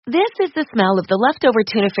This is the smell of the leftover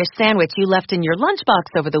tuna fish sandwich you left in your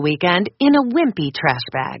lunchbox over the weekend in a wimpy trash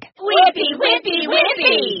bag. Wimpy, wimpy,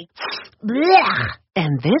 wimpy! Blech!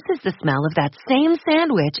 And this is the smell of that same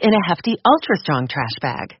sandwich in a hefty, ultra-strong trash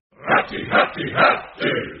bag. Hefty, hefty,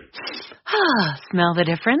 hefty! Smell the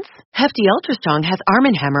difference? Hefty Ultra Strong has Arm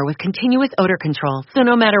 & Hammer with continuous odor control, so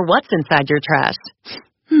no matter what's inside your trash,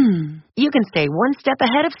 you can stay one step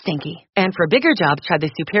ahead of stinky. And for bigger jobs, try the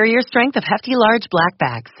superior strength of Hefty Large Black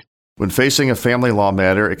Bags. When facing a family law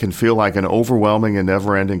matter, it can feel like an overwhelming and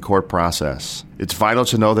never-ending court process. It's vital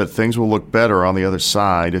to know that things will look better on the other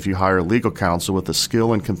side if you hire legal counsel with the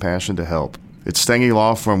skill and compassion to help. At Stengy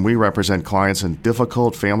Law Firm, we represent clients in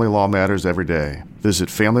difficult family law matters every day. Visit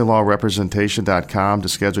FamilyLawRepresentation.com to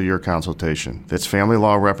schedule your consultation. That's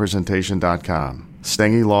FamilyLawRepresentation.com.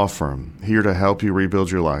 Stengy Law Firm, here to help you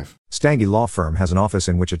rebuild your life. Stengy Law Firm has an office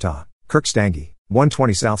in Wichita. Kirk Stengy,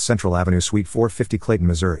 120 South Central Avenue, Suite 450, Clayton,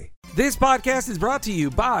 Missouri. This podcast is brought to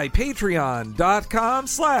you by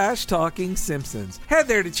Patreon.com/Talking Simpsons. Head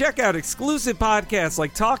there to check out exclusive podcasts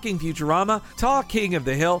like Talking Futurama, Talk King of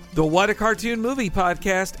the Hill, the What a Cartoon Movie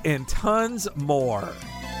podcast, and tons more.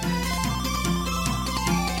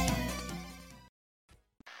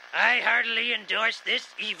 I heartily endorse this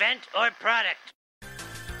event or product.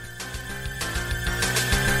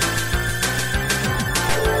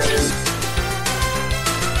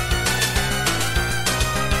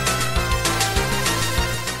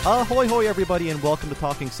 Ahoy hoy everybody, and welcome to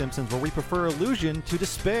Talking Simpsons, where we prefer illusion to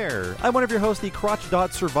despair. I'm one of your hosts, the crotch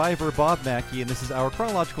dot survivor Bob Mackey, and this is our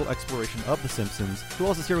chronological exploration of The Simpsons. Who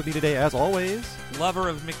else is here with me today, as always? Lover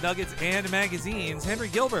of McNuggets and magazines, Henry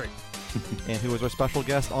Gilbert. And who is our special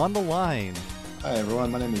guest on the line? Hi everyone,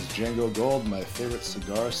 my name is Django Gold. My favorite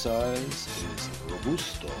cigar size is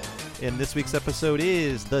Robusto. And this week's episode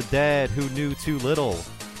is The Dad Who Knew Too Little.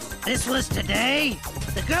 This was today?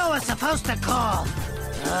 The girl was supposed to call.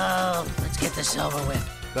 Oh, let's get this over with.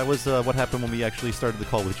 That was what happened when we actually started the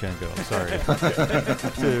call with Django. I'm sorry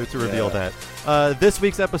to reveal that. This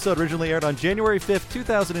week's episode originally aired on January 5th,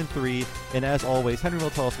 2003. And as always, Henry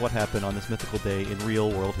will tell us what happened on this mythical day in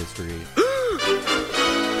real world history.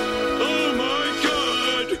 Oh my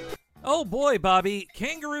God! Oh boy, Bobby,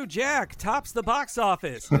 Kangaroo Jack tops the box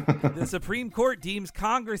office. The Supreme Court deems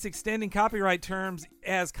Congress extending copyright terms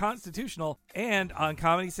as constitutional, and on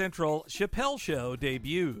Comedy Central, Chappelle Show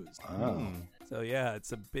debuts. Oh. So yeah,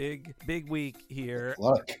 it's a big week here. A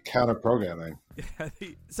lot of counter-programming.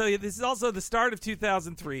 So this is also the start of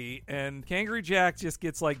 2003, and Kangaroo Jack just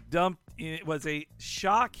gets dumped. It was a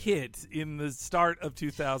shock hit in the start of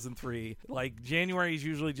 2003. January is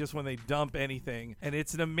usually just when they dump anything, and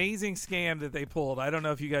it's an amazing scam that they pulled. I don't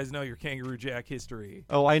know if you guys know your Kangaroo Jack history.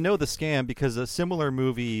 Oh, I know the scam because a similar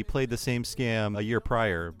movie played the same scam a year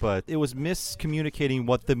prior, but it was miscommunicating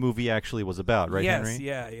what the movie actually was about, right, yes, Henry?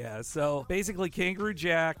 Yeah. So basically, Kangaroo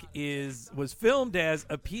Jack was filmed as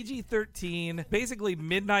a PG-13, basically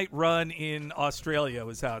midnight run in Australia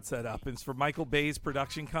was how it's set up. It's for Michael Bay's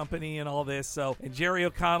production company and all this. So, and Jerry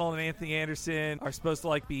O'Connell and Anthony Anderson are supposed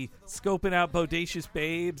to be scoping out bodacious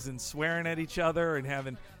babes and swearing at each other and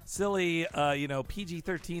having silly,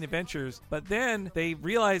 PG-13 adventures. But then they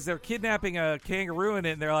realize they're kidnapping a kangaroo in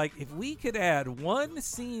it, and they're like, if we could add one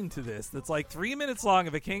scene to this that's 3 minutes long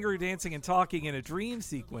of a kangaroo dancing and talking in a dream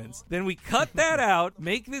sequence, then we cut that out,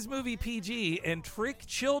 make this movie PG, and trick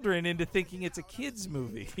children into thinking it's a kid's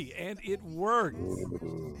movie. And it worked.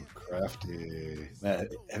 Ooh, crafty. Man,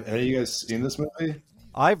 have you guys seen this movie?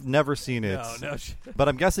 I've never seen it, No. but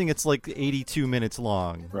I'm guessing it's 82 minutes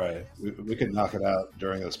long. Right. We could knock it out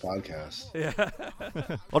during this podcast. Yeah.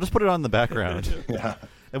 I'll just put it on in the background. Yeah.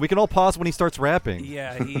 And we can all pause when he starts rapping.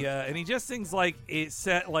 Yeah, and he just sings it's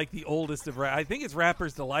set the oldest of rap. I think it's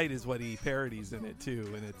Rapper's Delight is what he parodies in it too,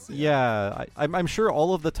 and it's I'm sure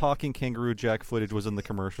all of the talking Kangaroo Jack footage was in the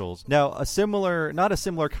commercials. Now, not a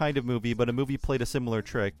similar kind of movie, but a movie played a similar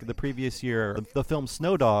trick. The previous year, the film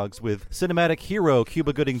Snow Dogs with cinematic hero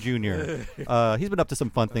Cuba Gooding Jr. He's been up to some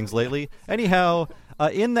fun things lately. Anyhow,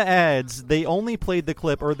 in the ads, they only played the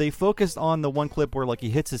clip, or they focused on the one clip where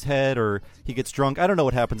he hits his head or he gets drunk. I don't know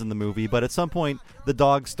what happens in the movie, but at some point the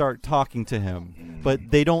dogs start talking to him, but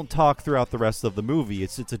they don't talk throughout the rest of the movie.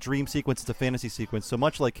 It's a dream sequence, it's a fantasy sequence. So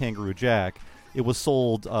much like Kangaroo Jack, it was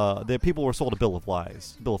sold. The people were sold a bill of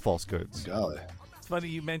lies, bill of false goods. Golly. Funny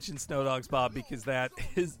you mentioned Snow Dogs, Bob, because that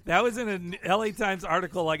was in an LA Times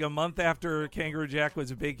article a month after Kangaroo Jack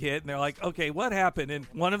was a big hit, and they're like, okay, what happened? And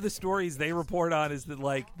one of the stories they report on is that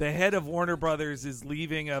the head of Warner Brothers is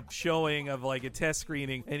leaving a showing of a test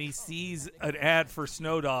screening, and he sees an ad for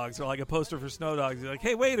Snow Dogs, or a poster for Snow Dogs. He's like,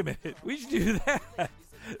 hey, wait a minute, we should do that.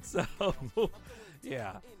 So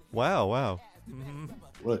yeah. Wow.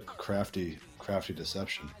 What a crafty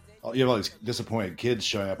deception. You have all these disappointed kids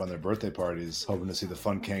showing up on their birthday parties, hoping to see the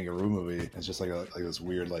fun kangaroo movie. It's just like this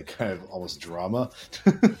weird, like kind of almost drama.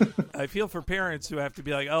 I feel for parents who have to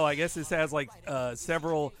be like, oh, I guess this has like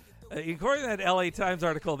several. According to that LA Times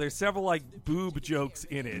article, there's several like boob jokes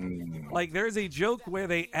in it. Like there's a joke where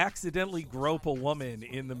they accidentally grope a woman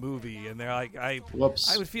in the movie, and they're like, I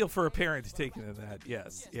would feel for a parent taking to that.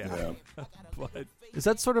 Yes, yeah. But is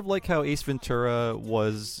that sort of like how Ace Ventura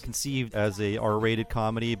was conceived as a R-rated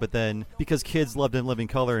comedy, but then because kids loved In Living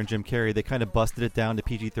Color and Jim Carrey, they kind of busted it down to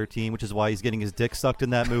PG-13, which is why he's getting his dick sucked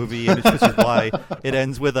in that movie, and which is why it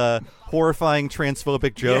ends with a horrifying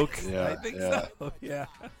transphobic joke. Yes, I think so. Yeah.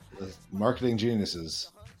 Marketing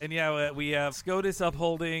geniuses. And we have SCOTUS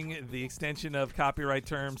upholding the extension of copyright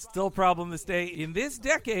terms. Still a problem this day. In this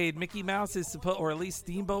decade, Mickey Mouse is supposed, or at least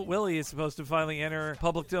Steamboat Willie is supposed to finally enter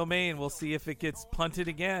public domain. We'll see if it gets punted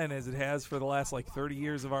again, as it has for the last 30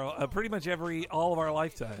 years of our, pretty much all of our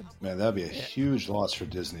lifetime. Man, that'd be a huge loss for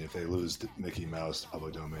Disney if they lose Mickey Mouse to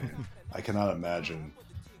public domain. I cannot imagine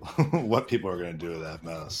what people are going to do with that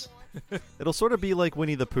mouse. It'll sort of be like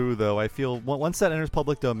Winnie the Pooh, though. I feel once that enters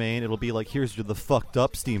public domain, it'll be like, here's the fucked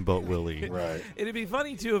up Steamboat Willie. Right. It'd be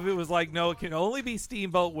funny, too, if it was like, no, it can only be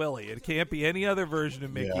Steamboat Willie. It can't be any other version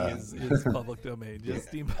of Mickey is public domain. Just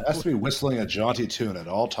Steamboat It has to be whistling a jaunty tune at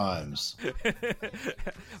all times.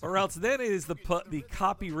 Or else then it is the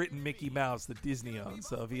copywritten Mickey Mouse that Disney owns.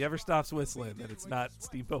 So if he ever stops whistling, then it's not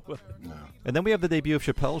Steamboat Willie. No. And then we have the debut of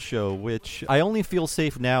Chappelle's Show, which I only feel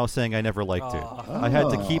safe now saying I never liked it. I had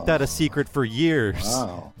to keep that a secret for years.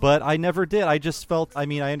 Wow. But I never did. I just felt, I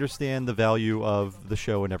understand the value of the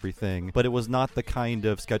show and everything, but it was not the kind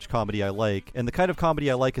of sketch comedy I like. And the kind of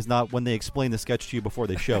comedy I like is not when they explain the sketch to you before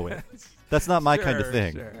they show it. That's not my kind of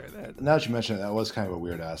thing. Sure. Now that you mention it, that was kind of a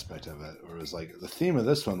weird aspect of it, where it was like, the theme of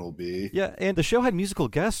this one will be... Yeah, and the show had musical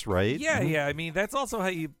guests, right? Yeah. I mean, that's also how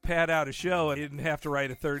you pad out a show. You didn't have to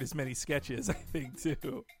write a third as many sketches, I think,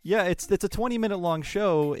 too. Yeah, it's a 20-minute long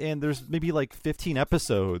show, and there's maybe 15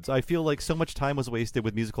 episodes. I feel like so much time was wasted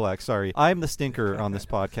with musical acts. Sorry, I'm the stinker on this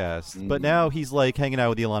podcast. But now he's hanging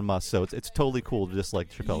out with Elon Musk, so it's totally cool to just like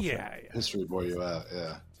Chappelle's Show. Yeah. History bore you out,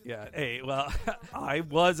 yeah. Yeah. Hey, well, I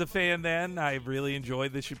was a fan then. I really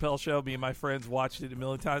enjoyed the Chappelle Show. Me and my friends watched it a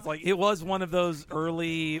million times. It was one of those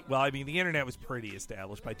early, the internet was pretty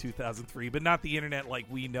established by 2003, but not the internet like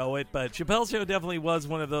we know it. But Chappelle Show definitely was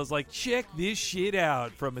one of those, check this shit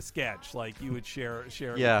out from a sketch. You would share it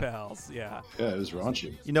with pals. Yeah. Yeah, it was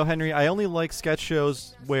raunchy. Henry, I only like sketch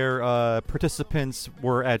shows where participants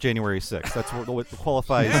were at January 6th. That's what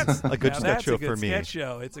qualifies a good sketch show for me. Sketch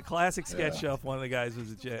show. It's a classic sketch show if one of the guys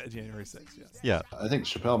was at January 6th, yes. Yeah. I think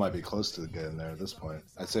Chappelle might be close to getting there at this point.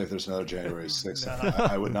 I'd say if there's another January 6th,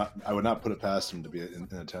 I would not put it past him to be in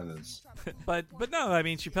attendance. But no,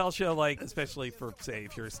 Chappelle Show, especially for, say,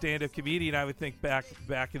 if you're a stand-up comedian, I would think back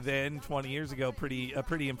then, 20 years ago, a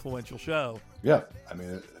pretty influential show. Yeah.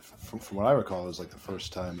 From what I recall, it was the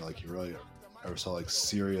first time you really ever saw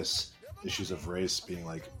serious issues of race being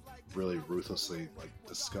really ruthlessly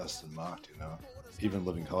discussed and mocked, Even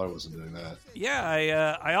Living Color wasn't doing that.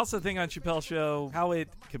 Yeah, I also think on Chappelle's Show, how it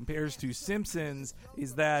compares to Simpsons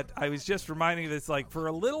is that I was just reminding this, for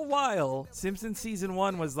a little while, Simpsons Season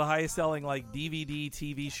 1 was the highest selling, DVD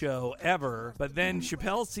TV show ever, but then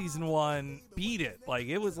Chappelle's Season 1 beat it.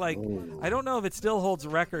 It was I don't know if it still holds a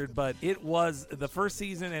record, but it was the first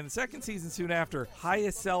season and the second season soon after,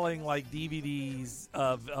 highest selling, DVDs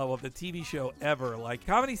of the TV show ever.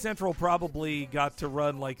 Comedy Central probably got to run,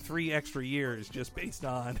 3 extra years just based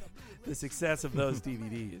on the success of those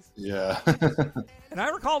DVDs. Yeah. And I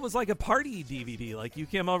recall it was a party DVD. You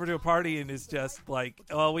came over to a party and it's just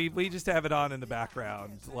we just have it on in the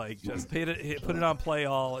background. Just put it on play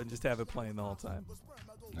all and just have it playing the whole time.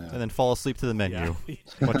 Yeah. And then fall asleep to the menu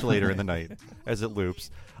much later in the night as it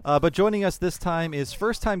loops. But joining us this time is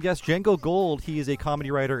first-time guest Django Gold. He is a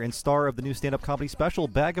comedy writer and star of the new stand-up comedy special,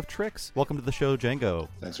 Bag of Tricks. Welcome to the show, Django.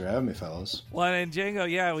 Thanks for having me, fellas. Well, and Django,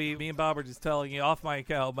 me and Bob were just telling you off mic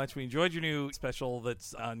how much we enjoyed your new special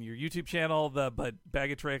that's on your YouTube channel, but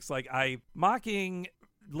Bag of Tricks. Mocking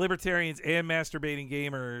libertarians and masturbating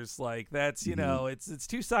gamers, that's it's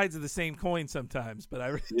two sides of the same coin sometimes, but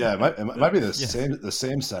it might be the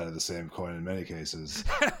same side of the same coin in many cases.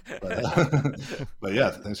 But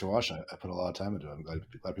yeah, thanks for watching. I put a lot of time into it. I'm glad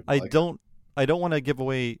people like it. I don't want to give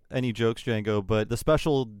away any jokes, Django, but the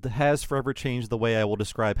special has forever changed the way I will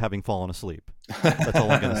describe having fallen asleep. That's all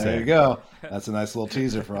I'm going to say. There you go. That's a nice little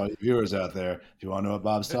teaser for all you viewers out there. If you want to know what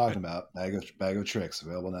Bob's talking about, Bag of Tricks,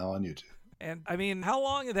 available now on YouTube. And I mean, how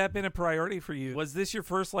long had that been a priority for you? Was this your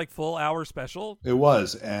first like full hour special? It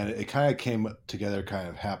was, and it kind of came together kind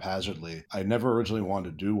of haphazardly. I never originally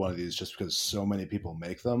wanted to do one of these just because so many people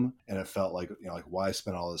make them, and it felt like, like why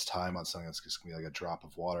spend all this time on something that's just gonna be like a drop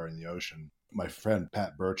of water in the ocean. My friend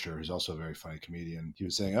Pat Bircher, who's also a very funny comedian, he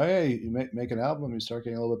was saying, "Oh, hey, you make an album, you start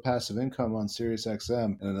getting a little bit of passive income on Sirius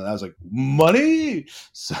XM." And then I was like, "Money!"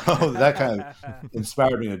 So that kind of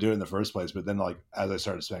inspired me to do it in the first place. But then, like, as I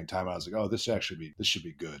started spending time, I was like, "Oh, this should be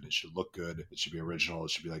good. It should look good. It should be original.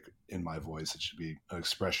 It should be like in my voice. It should be an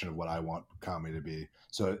expression of what I want comedy to be."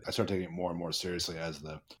 So I started taking it more and more seriously as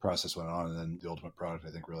the process went on, and then the ultimate product,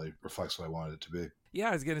 I think, really reflects what I wanted it to be. Yeah,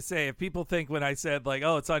 I was going to say, if people think when I said, like,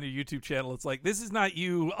 oh, it's on your YouTube channel, it's like, this is not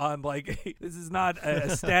you on, like, this is not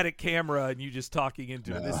a static camera and you just talking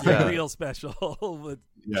into it. This is a real special.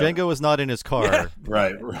 Django was not in his car. Yeah.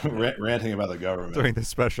 Right, ranting about the government. During this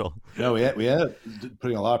special. No, we ended up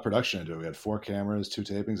putting a lot of production into it. We had 4 cameras, 2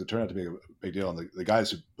 tapings. It turned out to be a big deal. And the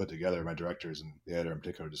guys who put together, my directors and the editor in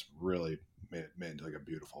particular, just really made it into like a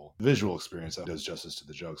beautiful visual experience that does justice to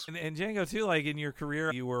the jokes. And Django, too, like in your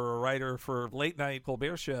career, you were a writer for Late Night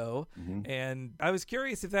Colbert Show. Mm-hmm. And I was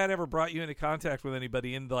curious if that ever brought you into contact with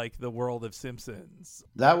anybody in like the world of Simpsons.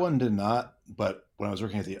 That one did not, but when I was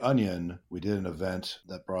working at The Onion, we did an event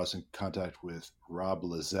that brought us in contact with Rob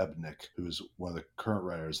Lezebnik, who's one of the current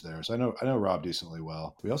writers there. So I know Rob decently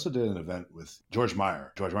well. We also did an event with George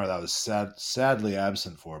Meyer. George Meyer that I was sadly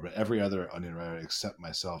absent for, but every other Onion writer except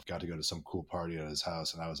myself got to go to some cool party at his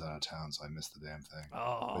house, and I was out of town, so I missed the damn thing.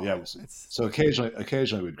 Oh, but yeah, so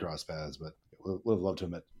occasionally we'd cross paths, but would have loved to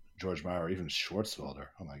have met George Meyer or even Schwartzwelder.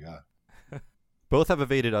 Oh my God. Both have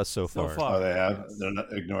evaded us so far. Oh, they have? They're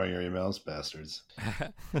not ignoring your emails, bastards.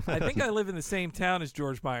 I think I live in the same town as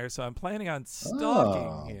George Meyer, so I'm planning on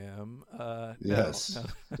stalking him. Yes,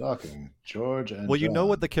 no. Stalking George and Well, you John. know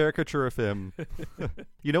what the caricature of him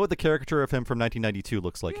you know what the caricature of him from 1992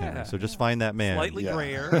 looks like, Henry. So just find that man. Slightly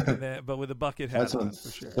grayer, but with a bucket hat on,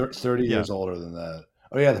 for sure. 30 years older than that.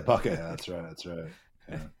 Oh, yeah, the bucket hat. That's right.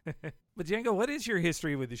 Yeah. But Django, what is your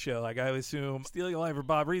history with the show? Like, I would assume stealing a line from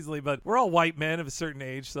Bob Riesling, but we're all white men of a certain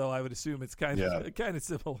age, so I would assume it's kind of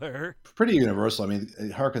similar. Pretty universal. I mean,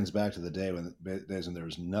 it harkens back to the days when there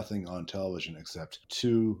was nothing on television except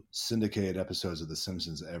 2 syndicated episodes of The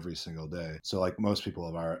Simpsons every single day. So, like most people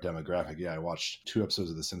of our demographic, I watched 2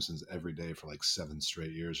 episodes of The Simpsons every day for like 7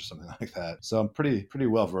 straight years or something like that. So I'm pretty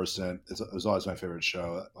well versed in it. It was always my favorite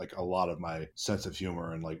show. Like a lot of my sense of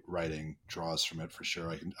humor and like writing draws from it for sure.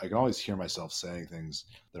 I can always hear myself saying things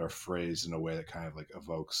that are phrased in a way that kind of like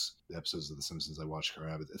evokes the episodes of The Simpsons I watched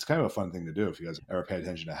growing up. It's kind of a fun thing to do. If you guys ever pay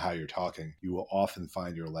attention to how you're talking, you will often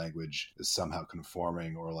find your language is somehow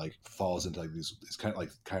conforming or like falls into like these. It's kind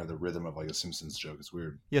of the rhythm of like a Simpsons joke. It's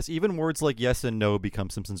weird. Yes, even words like yes and no become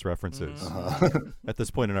Simpsons references at this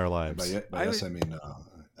point in our lives. By yes, I mean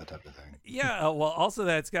that type of thing. Yeah, well, also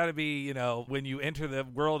that's got to be, when you enter the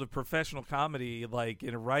world of professional comedy, like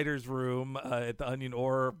in a writer's room at The Onion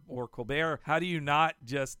or Colbert, how do you not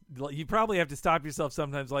just, you probably have to stop yourself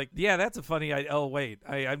sometimes like, yeah, that's a funny,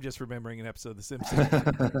 I'm just remembering an episode of The Simpsons.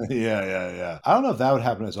 Yeah. I don't know if that would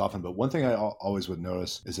happen as often, but one thing I always would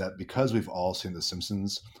notice is that because we've all seen The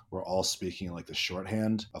Simpsons, we're all speaking in like the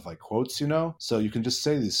shorthand of like quotes, so you can just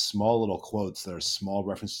say these small little quotes that are small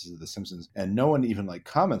references to The Simpsons, and no one even like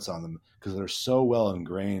comments on them because they're so well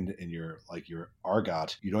ingrained in your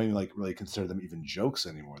argot. You don't even like really consider them even jokes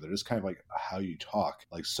anymore. They're just kind of like how you talk.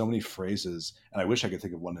 Like so many phrases, and I wish I could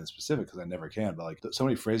think of one in specific because I never can, but like so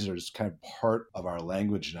many phrases are just kind of part of our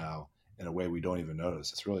language now in a way we don't even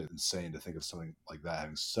notice. It's really insane to think of something like that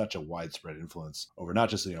having such a widespread influence over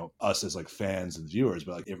not just us as like fans and viewers,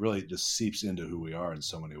 but like it really just seeps into who we are in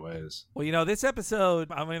so many ways. Well, this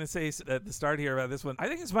episode, I'm going to say at the start here about this one, I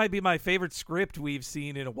think this might be my favorite script we've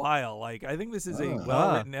seen in a while. Like, I think this is a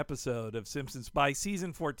well-written episode of Simpsons by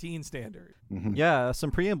season 14 standard. Mm-hmm. Yeah,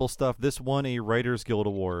 some preamble stuff. This won a Writers Guild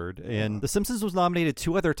Award, and The Simpsons was nominated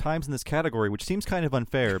 2 other times in this category, which seems kind of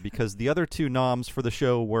unfair because the other 2 noms for the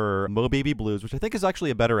show were Mo Baby Blues, which I think is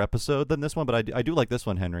actually a better episode than this one, but I do like this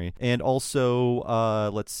one, Henry. And also,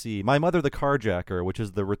 let's see, My Mother the Carjacker, which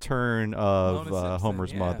is the return of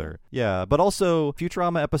Homer's mother. Yeah, but also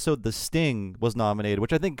Futurama episode The Sting was nominated,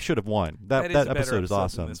 which I think should have won. That episode is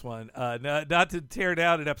awesome. This one, not to tear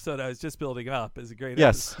down an episode I was just building up, is a great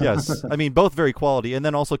episode. Yes. I mean, both very quality. And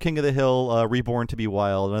then also King of the Hill, Reborn to be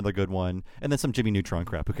Wild, another good one. And then some Jimmy Neutron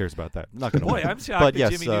crap. Who cares about that? Not gonna win. I'm shocked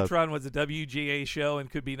that Jimmy Neutron was a WGA show and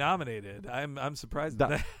could be nominated. I'm surprised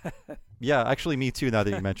at that. Yeah, actually, me too, now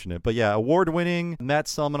that you mention it. But yeah, award-winning. Matt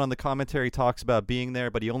Selman on the commentary talks about being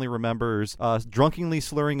there, but he only remembers drunkenly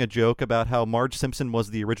slurring a joke about how Marge Simpson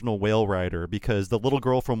was the original Whale Rider because the little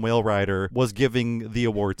girl from Whale Rider was giving the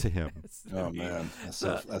award to him. Oh, man. That's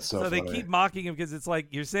so so funny. they keep mocking him because it's like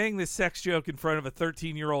you're saying this sex joke in front of a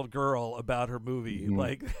 13-year-old girl about her movie.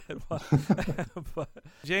 Like,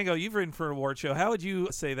 Django, you've written for an award show. How would you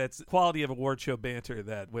say that's quality of award show banter,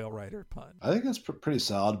 that Whale Rider pun? I think that's pretty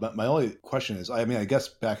solid, but my only question is, I mean, I guess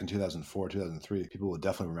back in 2004, 2003, people would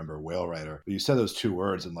definitely remember Whale Rider. But you said those two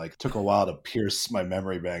words and like took a while to pierce my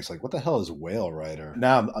memory banks. Like, what the hell is Whale Rider?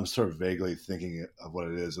 Now I'm sort of vaguely thinking of what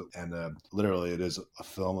it is, and literally it is a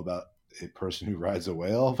film about a person who rides a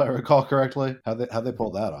whale, if I recall correctly. How'd they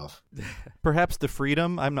pull that off? Perhaps the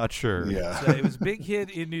freedom? I'm not sure. Yeah. So it was a big hit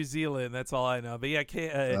in New Zealand. That's all I know. But yeah,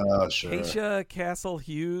 sure. Keisha Castle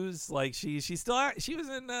Hughes, like she was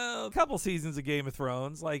in a couple seasons of Game of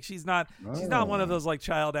Thrones. Like she's not one of those like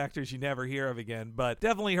child actors you never hear of again. But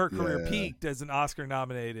definitely her career peaked as an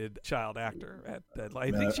Oscar-nominated child actor.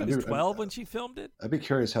 I think she was 12 when she filmed it. I'd be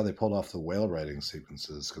curious how they pulled off the whale riding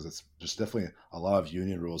sequences, because it's just definitely a lot of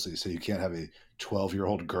union rules that you say you can't have a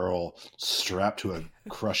 12-year-old girl strapped to a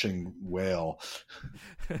crushing whale.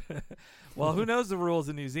 Well, who knows the rules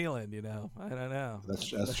in New Zealand, I don't know.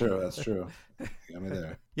 That's true. Got me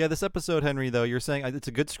there. Yeah, this episode, Henry, though, you're saying it's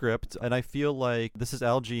a good script, and I feel like this is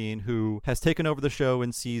Al Jean, who has taken over the show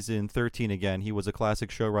in season 13 again. He was a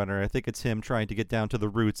classic showrunner. I think it's him trying to get down to the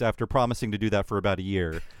roots after promising to do that for about a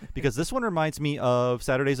year. Because this one reminds me of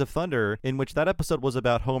Saturdays of Thunder, in which that episode was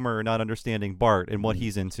about Homer not understanding Bart and what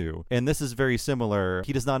he's into. And this is very similar.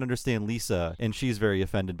 He does not understand Lisa, and she's very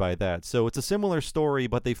offended by that. So it's a similar story,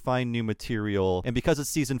 but they find new material. And because it's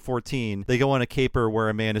season 14, they go on a caper where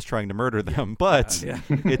a man is trying to murder them. But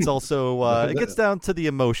it's also, it gets down to the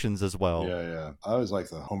emotions as well. Yeah. I always like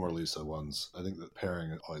the Homer Lisa ones. I think the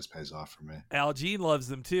pairing always pays off for me. Al Jean loves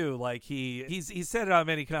them too. Like he's said it on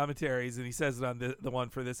many commentaries, and he says it on the one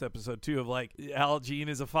for this episode too, of like Al Jean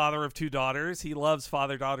is a father of two daughters. He loves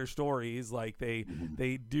father-daughter stories. Like they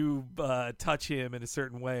do touch him in a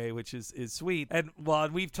certain way, which is sweet. And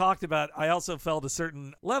we've talked about, I also felt a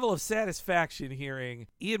certain level of satisfaction hearing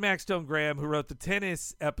Ian Maxtone Graham, who wrote the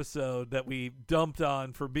tennis episode that we dumped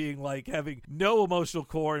on for being like having no emotional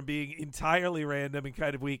core and being entirely random and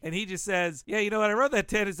kind of weak. And he just says, yeah, you know what? I wrote that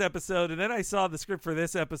tennis episode, and then I saw the script for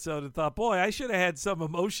this episode and thought, boy, I should have had some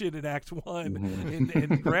emotion in Act 1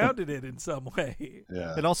 and grounded it in some way.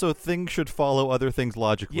 Yeah. And also, things should follow other things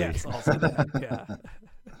logically. Yes, also that, yeah.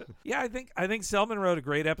 Yeah, I think Selman wrote a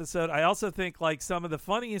great episode. I also think like some of the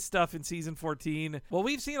funniest stuff in season 14. Well,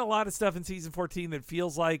 we've seen a lot of stuff in season 14 that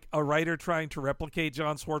feels like a writer trying to replicate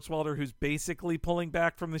John Swartzwelder, who's basically pulling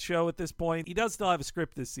back from the show at this point. He does still have a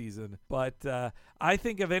script this season, but I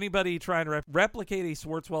think of anybody trying to replicate a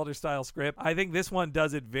Swartzwelder style script, I think this one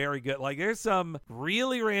does it very good. Like there's some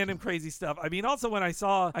really random crazy stuff. I mean, also when I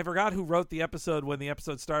forgot who wrote the episode when the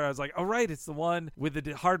episode started, I was like, oh right, it's the one with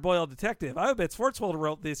the hard-boiled detective. I bet Swartzwelder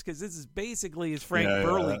wrote this because this is basically his Frank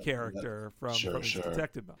Burley character from his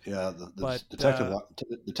detective book. Yeah, the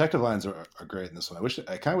detective lines are great in this one.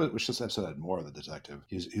 I kind of wish this episode had more of the detective.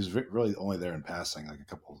 He's really only there in passing, like a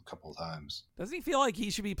couple of times. Doesn't he feel like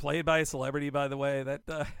he should be played by a celebrity? By the way, that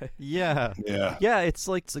yeah. It's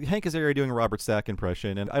like Hank Azaria doing a Robert Stack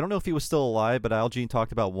impression, and I don't know if he was still alive, but Al Jean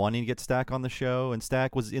talked about wanting to get Stack on the show, and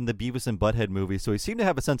Stack was in the Beavis and Butthead movie, so he seemed to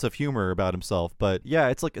have a sense of humor about himself. But yeah,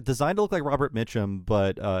 it's like designed to look like Robert Mitchum,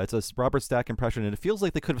 but it's a Robert Stack impression, and it feels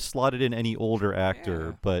like they could have slotted in any older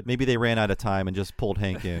actor, but maybe they ran out of time and just pulled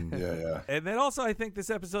Hank in. Yeah. And then also I think this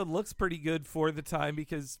episode looks pretty good for the time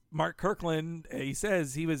because Mark Kirkland, he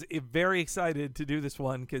says he was very excited to do this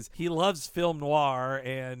one because he loves film noir,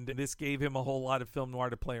 and this gave him a whole lot of film noir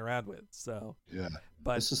to play around with. So yeah,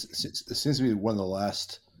 but this seems to be one of the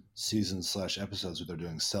last seasons/episodes where they're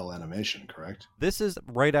doing cell animation, correct? This is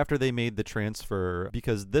right after they made the transfer,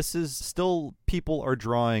 because this is still people are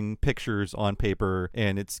drawing pictures on paper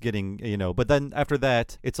and it's getting, but then after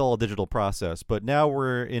that it's all a digital process. But now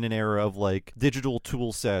we're in an era of like digital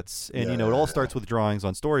tool sets, and it all starts with drawings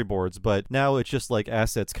on storyboards, but now it's just like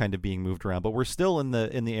assets kind of being moved around. But we're still in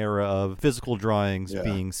the era of physical drawings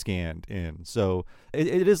being scanned in. So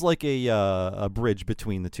it is like a bridge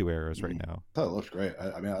between the two eras right now. I thought it looked great.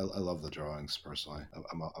 I mean, I I love the drawings personally.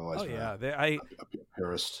 I'm always a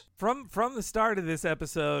purist. From the start of this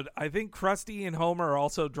episode, I think Krusty and Homer are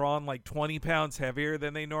also drawn like 20 pounds heavier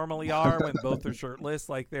than they normally are when both are shirtless.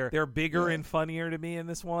 Like they're bigger and funnier to me in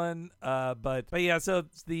this one. But yeah, so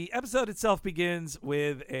the episode itself begins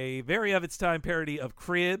with a very of its time parody of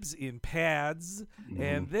Cribs in pads,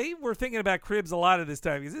 and they were thinking about Cribs a lot of this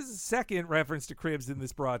time because this is the second reference to Cribs in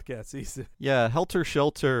this broadcast season. Yeah, Helter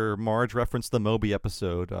Skelter. Marge referenced the Moby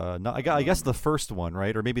episode. I guess the first one,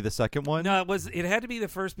 right, or maybe the second one. No, it had to be the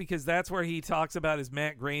first because that's where he talks about his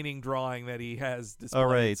Matt Groening drawing that he has displayed. Oh,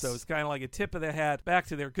 right. So it's kind of like a tip of the hat back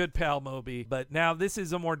to their good pal Moby. But now this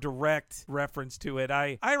is a more direct reference to it.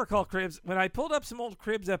 I recall Cribs when I pulled up some old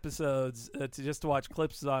Cribs episodes to watch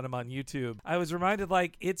clips on them on YouTube. I was reminded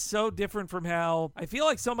like it's so different from how I feel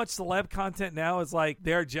like so much celeb content now is like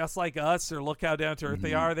they're just like us or look how down to earth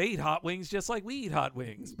they are. They eat hot wings just like we eat hot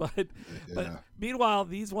wings. But meanwhile,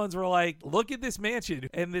 these ones were like, look at this mansion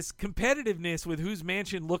and this competitiveness with whose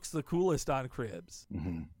mansion looks the coolest on Cribs.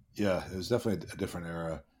 Yeah, it was definitely a different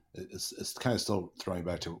era. It's kind of still throwing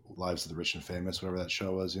back to Lives of the Rich and Famous, whatever that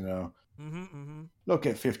show was, Look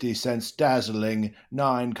at 50 Cent's dazzling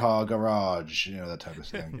 9-car garage, that type of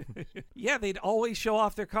thing. Yeah, they'd always show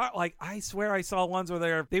off their car. Like, I swear I saw ones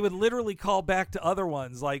where they would literally call back to other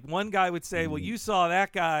ones. Like, one guy would say, well, you saw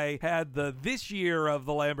that guy had this year of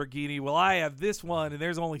the Lamborghini. Well, I have this one, and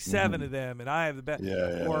there's only 7 of them, and I have the best.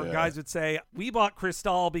 Or guys would say, we bought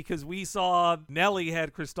Cristal because we saw Nelly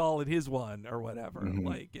had Cristal in his one, or whatever.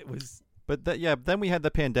 Like, it was... But then we had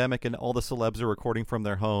the pandemic and all the celebs are recording from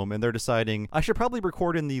their home and they're deciding, I should probably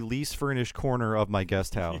record in the least furnished corner of my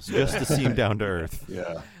guest house just to seem down to earth.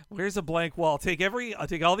 Yeah. Where's a blank wall? I'll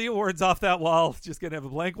take all the awards off that wall. Just going to have a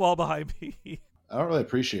blank wall behind me. I don't really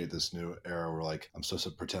appreciate this new era where like I'm supposed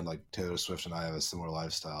to pretend like Taylor Swift and I have a similar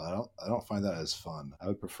lifestyle. I don't find that as fun. I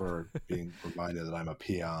would prefer being reminded that I'm a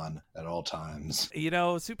peon at all times.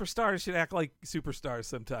 Superstars should act like superstars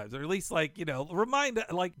sometimes, or at least like,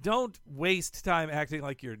 don't waste time acting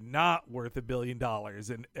like you're not worth $1 billion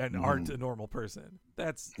and aren't a normal person.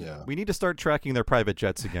 We need to start tracking their private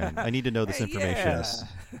jets again. I need to know this information.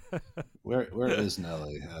 Where is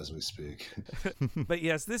Nelly as we speak? But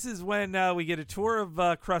yes, this is when we get a tour of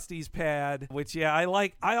Krusty's pad, which I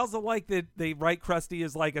like. I also like that they write Krusty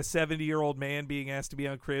as like a 70-year-old man being asked to be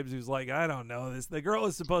on Cribs who's like, I don't know this. The girl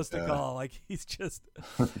is supposed to call. Like he's just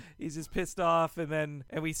pissed off. And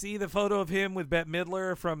we see the photo of him with Bette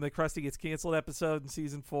Midler from the Krusty Gets Canceled episode in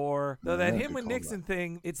season 4. Though that him with Nixon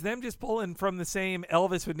thing, it's them just pulling from the same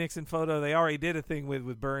Elvis with Nixon photo they already did a thing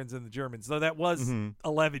with Burns and the Germans. Though that was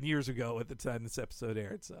 11 years ago at the time this episode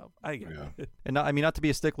aired. So I get it. And not to be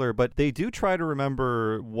a stickler, but they do try to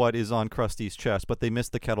remember what is on Krusty's chest, but they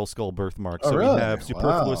missed the kettle skull birthmark. So really? We have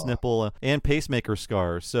superfluous nipple and pacemaker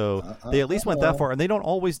scar. So they at least went that far, and they don't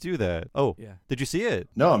always do that. Oh, yeah. Did you see it?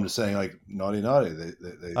 No, I'm just saying, like, naughty.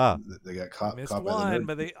 They got caught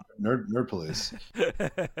by the nerd police.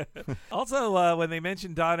 Also, when they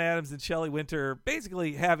mentioned Don Adams and Shelley Winter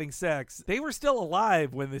basically having sex, they were still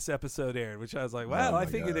alive when this episode aired, which I was like, wow, I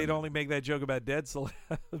figured they'd only make that joke about dead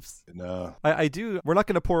celebs. No. I do. We're not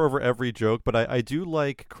going to pour over every joke, but I do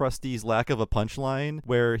like Krusty's lack of a punchline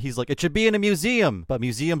where he's like, it should be in a museum, but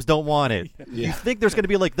museums don't want it. Yeah. You think there's going to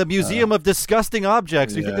be like the Museum of Disgusting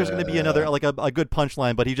Objects. You think there's going to be another, like a good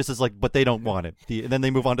punchline, but he just is like, but they don't want it. And then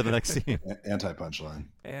they move on to the next scene. Anti-punchline.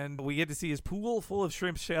 And we get to see his pool full of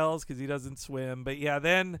shrimp shells because he doesn't swim. But yeah,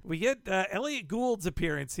 then we get Elliot Gould's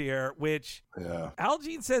appearance here, which Al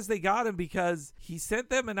Jean says they got him because he sent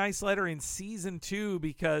them a nice letter in season 2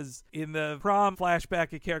 because in the prom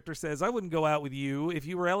flashback, a character says, I wouldn't go out with you if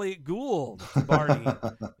you were Elliot Gould, Barney.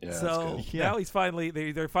 So now he's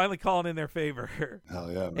they're finally calling in their favor.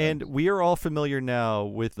 Hell yeah, man. And we are all familiar now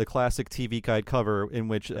with the classic TV Guide cover in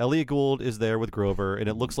which Elliot Gould is there with Grover, and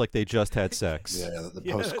it looks like they just had sex. The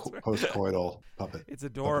post-coital puppet. It's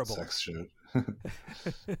adorable. Puppet sex shoot.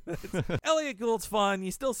 Elliot Gould's fun.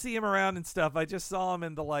 You still see him around and stuff. I just saw him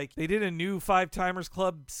in they did a new 5 Timers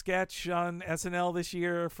Club sketch on SNL this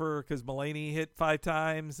year because Mulaney hit 5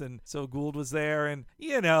 times, and so Gould was there. And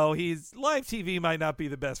he's live TV might not be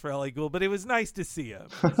the best for Elliot Gould, but it was nice to see him.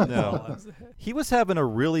 No, he was having a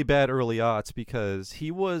really bad early aughts because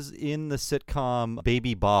he was in the sitcom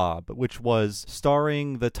Baby Bob, which was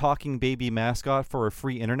starring the talking baby mascot for a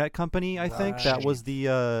free internet company. I think that was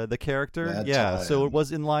the character. So it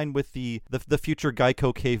was in line with the future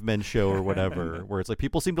Geico Cavemen show or whatever, where it's like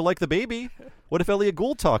people seem to like the baby. What if Elliot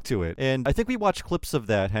Gould talked to it? And I think we watched clips of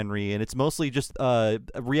that, Henry, and it's mostly just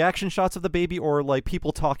reaction shots of the baby or like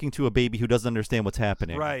people talking to a baby who doesn't understand what's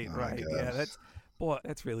happening. Right. Yeah, that's Boy,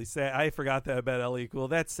 that's really sad. I forgot that about L Equal.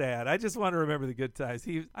 That's sad. I just want to remember the good times.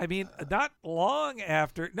 Not long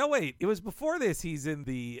after. No, wait. It was before this. He's in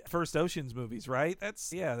the first Oceans movies, right?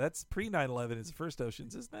 That's pre 9/11. Is the first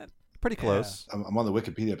Oceans, isn't it? Pretty close. Yeah. I'm on the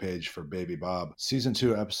Wikipedia page for Baby Bob. Season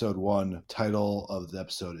 2, Episode 1. Title of the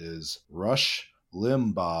episode is Rush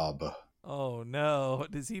Limbob. Oh, no.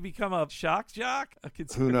 Does he become a shock jock?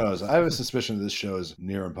 Who knows? I have a suspicion this show is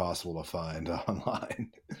near impossible to find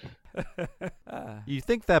online. You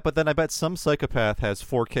think that, but then I bet some psychopath has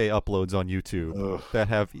 4K uploads on YouTube that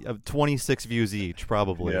have 26 views each,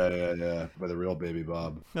 probably. Yeah. By the real Baby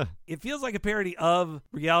Bob. It feels like a parody of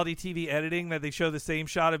reality TV editing that they show the same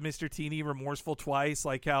shot of Mr. Teeny remorseful twice.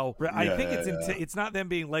 Like how I think it's not them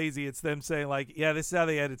being lazy. It's them saying like, yeah, this is how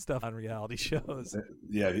they edit stuff on reality shows.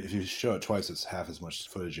 Yeah, if you show it twice, it's half as much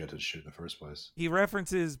footage you had to shoot in the first place. He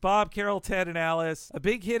references Bob, Carol, Ted, and Alice, a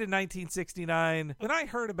big hit in 1969. When I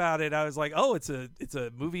heard about it, I was like, oh, it's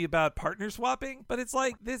a movie about partner swapping, but it's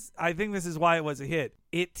like this. I think this is why it was a hit.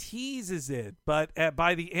 It teases it, but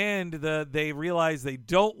by the end, they realize they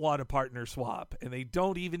don't want a partner swap, and they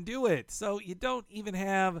don't even do it. So you don't even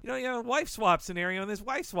have a wife swap scenario in this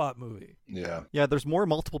wife swap movie. Yeah. There's more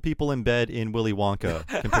multiple people in bed in Willy Wonka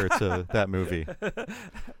compared to that movie.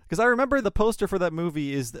 Because I remember the poster for that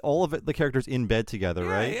movie is all of the characters in bed together,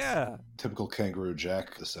 right? Yeah. Typical Kangaroo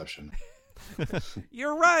Jack deception.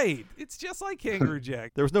 You're right. It's just like Kangaroo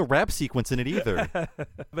Jack. There was no rap sequence in it either.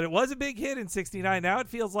 But it was a big hit in 69. Now it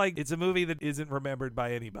feels like it's a movie that isn't remembered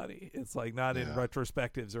by anybody. It's like not in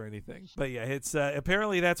retrospectives or anything. But yeah, it's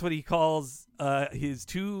apparently that's what he calls his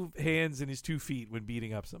 2 hands and his 2 feet when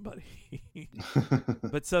beating up somebody.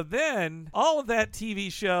 But so then all of that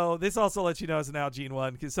TV show, this also lets you know it's an Al Jean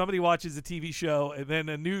one, because somebody watches a TV show and then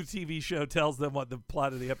a new TV show tells them what the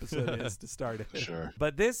plot of the episode is to start it. Sure.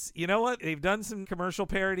 But this, you know what? They've done some commercial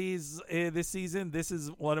parodies this season. This is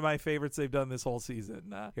one of my favorites they've done this whole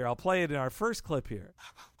season. Here, I'll play it in our first clip here.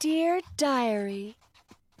 Dear Diary,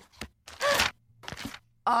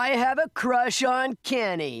 I have a crush on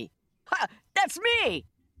Kenny. Ha, that's me.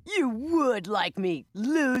 You would like me,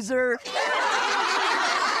 loser.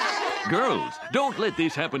 Girls, don't let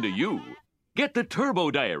this happen to you. Get the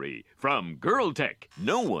Turbo Diary from Girl Tech.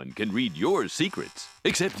 No one can read your secrets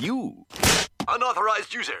except you.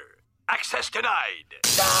 Unauthorized user. Access denied.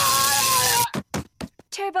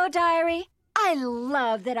 Turbo Diary, I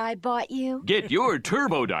love that I bought you. Get your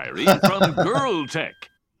Turbo Diary from Girl Tech.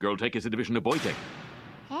 Girl Tech is a division of Boy Tech.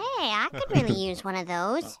 Hey, I could really use one of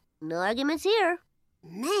those. No arguments here.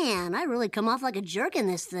 Man, I really come off like a jerk in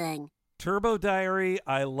this thing. Turbo Diary,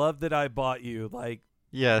 I love that I bought you. Like,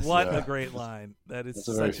 yes, what a great line. That is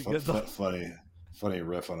such a good funny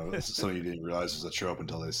riff on it. Something you didn't realize was a trope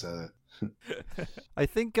until they said it. I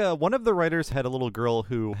think one of the writers had a little girl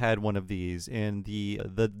who had one of these, and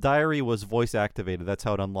the diary was voice activated. That's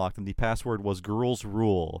how it unlocked, and the password was "Girls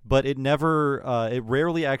Rule." But it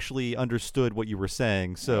rarely actually understood what you were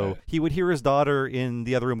saying. So he would hear his daughter in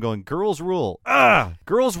the other room going, "Girls Rule,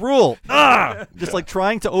 Girls Rule, just like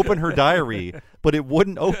trying to open her diary, but it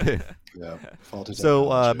wouldn't open. Yeah.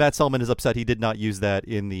 So Matt Selman is upset he did not use that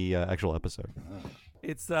in the actual episode.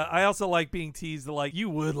 It's I also like being teased like, you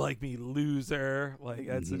would like me, loser. Like,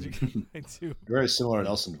 that's such a good line too. Very similar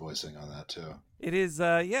Nelson voicing on that too. It is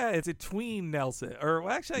it's a tween Nelson. Or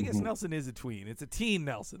well, actually I guess Nelson is a tween. It's a teen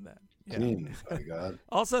Nelson then. Yeah. Teen, my God.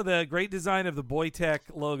 Also the great design of the Boy Tech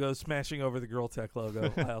logo smashing over the Girl Tech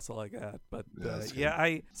logo. I also like that. But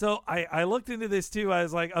I looked into this too. I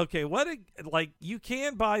was like, okay, you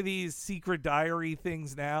can buy these secret diary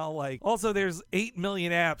things now. Like, also there's 8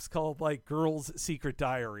 million apps called like Girls Secret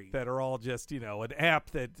Diary that are all just, an app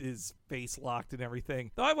that is face locked and everything.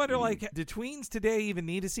 Though I wonder, do tweens today even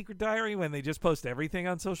need a secret diary when they just post everything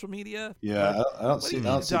on social media? Yeah, I don't see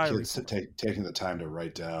kids taking the time to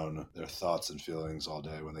write down their thoughts and feelings all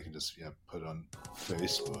day when they can just put on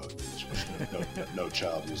Facebook, which no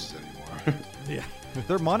child uses anymore. Yeah,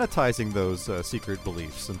 they're monetizing those secret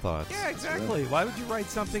beliefs and thoughts. Yeah, exactly. Why would you write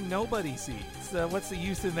something nobody sees? What's the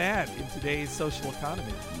use in that in today's social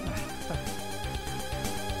economy?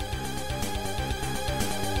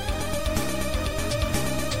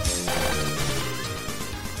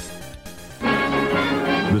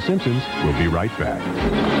 The Simpsons will be right back.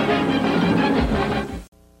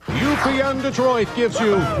 UPN Detroit gives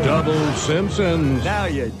you Double Simpsons. Now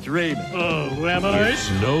you're dreaming. Oh, am I? It's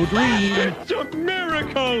no dream. It's a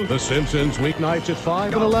miracle. The Simpsons weeknights at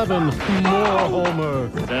 5 and 11. More Homer.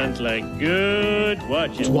 Sounds like good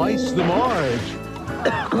watching. Twice the Marge.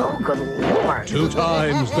 Oh, good Lord. 2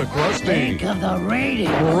 times the Krusty. Think of the rating.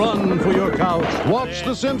 Run for your couch. Watch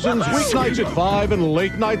The Simpsons weeknights at 5 and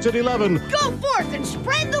late nights at 11. Go forth and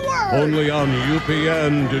spread the word. Only on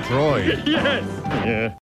UPN Detroit. Yes.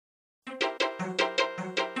 Yeah.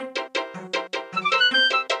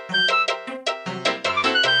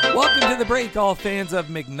 Welcome to The Break, all fans of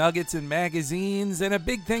McNuggets and magazines, and a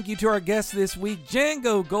big thank you to our guest this week,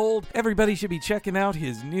 Django Gold. Everybody should be checking out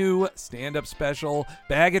his new stand-up special,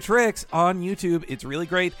 Bag of Tricks, on YouTube. It's really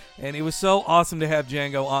great, and it was so awesome to have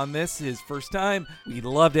Django on this, his first time. We'd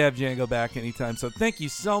love to have Django back anytime, so thank you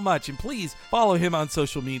so much, and please follow him on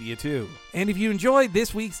social media, too. And if you enjoyed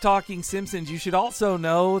this week's Talking Simpsons, you should also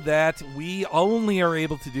know that we only are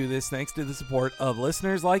able to do this thanks to the support of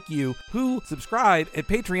listeners like you who subscribe at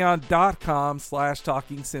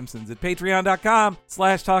patreon.com/Talking Simpsons. At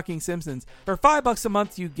patreon.com/Talking Simpsons. For $5 a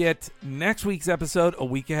month, you get next week's episode a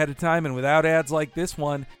week ahead of time and without ads like this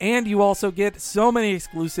one. And you also get so many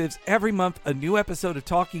exclusives every month, a new episode of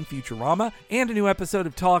Talking Futurama and a new episode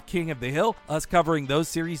of Talk King of the Hill, us covering those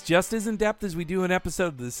series just as in depth as we do an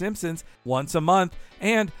episode of The Simpsons once a month,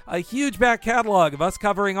 and a huge back catalog of us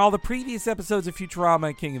covering all the previous episodes of Futurama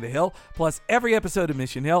and King of the Hill, plus every episode of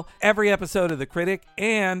Mission Hill, every episode of The Critic,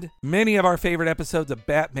 and many of our favorite episodes of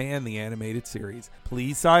Batman the Animated Series.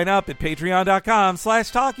 Please sign up at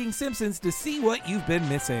patreon.com/Talking Simpsons to see what you've been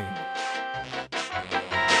missing.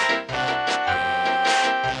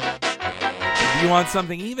 If you want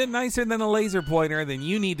something even nicer than a laser pointer, then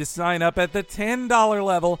you need to sign up at the $10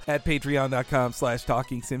 level at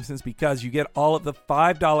patreon.com/Talking Simpsons, because you get all of the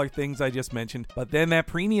 $5 things I just mentioned. But then that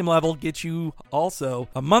premium level gets you also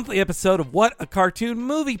a monthly episode of What a Cartoon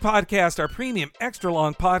Movie Podcast, our premium extra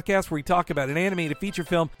long podcast where we talk about an animated feature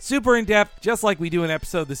film super in depth, just like we do an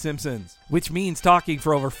episode of The Simpsons, which means talking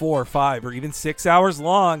for over 4, 5, or even 6 hours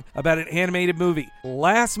long about an animated movie.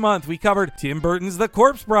 Last month, we covered Tim Burton's The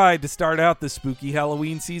Corpse Bride to start out the spooky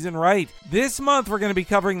Halloween season right. This month, we're going to be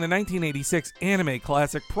covering the 1986 anime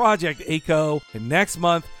classic Project A-ko. And next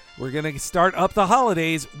month, we're going to start up the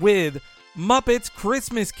holidays with Muppets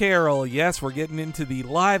Christmas Carol. Yes, we're getting into the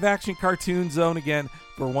live-action cartoon zone again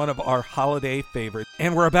for one of our holiday favorites.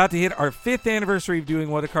 And we're about to hit our 5th anniversary of doing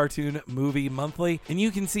What a Cartoon Movie Monthly. And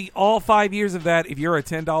you can see all 5 years of that if you're a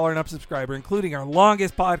 $10 and up subscriber, including our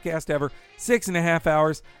longest podcast ever, 6.5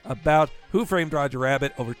 hours, about Who Framed Roger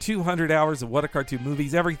Rabbit. Over 200 hours of What a Cartoon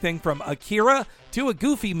Movies. Everything from Akira to a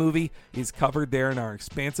Goofy movie is covered there in our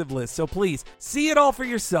expansive list. So please, see it all for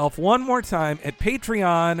yourself one more time at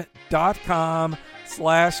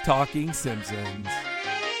patreon.com/Talking Simpsons.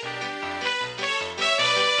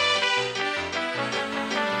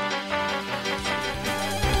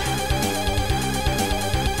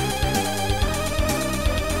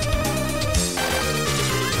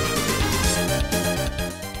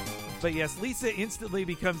 But yes, Lisa instantly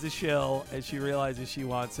becomes a shill as she realizes she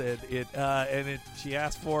wants it. She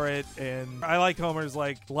asks for it, and I like Homer's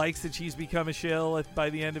likes that she's become a shill by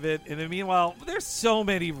the end of it. And then meanwhile, there's so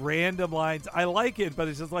many random lines. I like it, but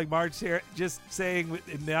it's just like Marge just saying,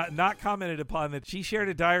 not commented upon, that she shared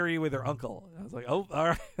a diary with her uncle. I was like, oh, all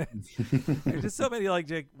right. There's just so many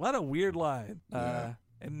Jake, what a weird line. Yeah.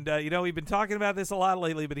 And, we've been talking about this a lot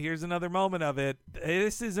lately, but here's another moment of it.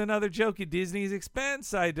 This is another joke at Disney's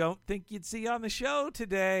expense I don't think you'd see on the show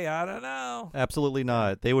today. I don't know. Absolutely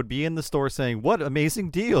not. They would be in the store saying, what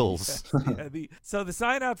amazing deals. So the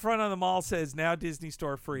sign out front on the mall says, now Disney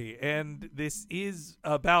Store free. And this is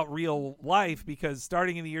about real life, because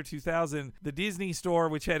starting in the year 2000, the Disney Store,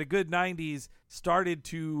 which had a good 90s, started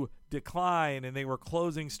to decline, and they were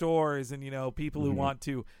closing stores, and, people who want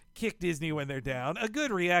to kick Disney when they're down. A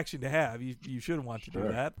good reaction to have. You shouldn't want to do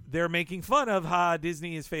that. They're making fun of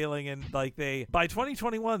Disney is failing, and by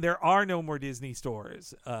 2021 there are no more Disney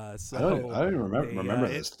stores. I don't even remember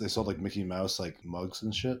this. They sold Mickey Mouse mugs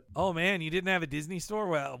and shit. Oh man, you didn't have a Disney store?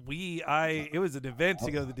 Well, it was an event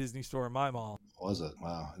to go to the Disney store in my mall. Was it?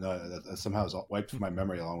 Wow. No, that somehow was wiped from my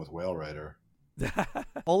memory along with Whale Rider.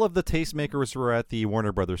 All of the tastemakers were at the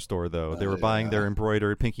Warner Brothers store, though. They were buying their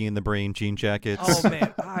embroidered Pinky in the Brain jean jackets. Oh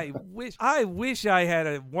man, I wish I had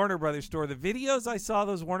a Warner Brothers store. The videos I saw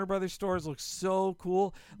those Warner Brothers stores look so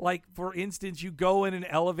cool. Like, for instance, you go in an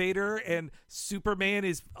elevator and Superman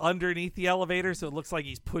is underneath the elevator, so it looks like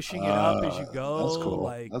he's pushing it up as you go. That's cool.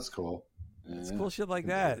 That's cool. It's cool shit like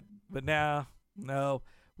that. But now, no.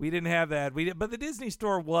 We didn't have that. But the Disney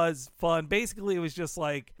Store was fun. Basically, it was just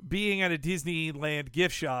like being at a Disneyland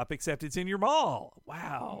gift shop, except it's in your mall.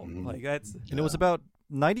 Wow. And it was about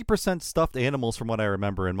 90% stuffed animals from what I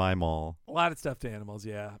remember in my mall. A lot of stuffed animals,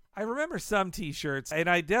 yeah. I remember some T-shirts, and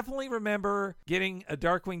I definitely remember getting a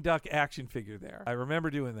Darkwing Duck action figure there. I remember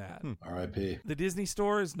doing that. R.I.P. The Disney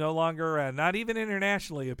store is no longer around, not even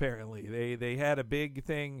internationally, apparently. They had a big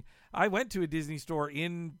thing. I went to a Disney store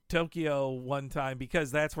in Tokyo one time because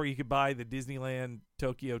that's where you could buy the Disneyland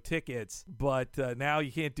Tokyo tickets, but now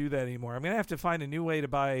you can't do that anymore. I'm going to have to find a new way to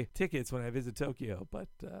buy tickets when I visit Tokyo, but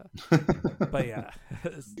yeah.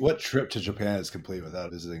 What trip to Japan is complete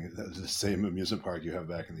without visiting the same amusement park you have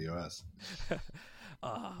back in the U.S.?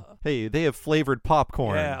 Hey, they have flavored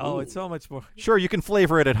popcorn. Yeah, it's so much more. Sure, you can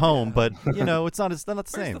flavor it at home, but, it's not the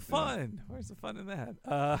same. Where's the fun? Where's the fun in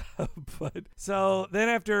that? But so then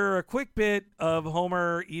after a quick bit of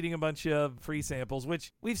Homer eating a bunch of free samples,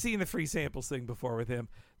 which we've seen the free samples thing before with him,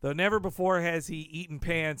 though never before has he eaten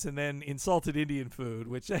pants and then insulted Indian food,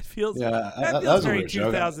 which that feels that was very a weird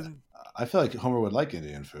 2000. Joke. I feel like Homer would like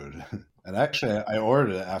Indian food. And actually, I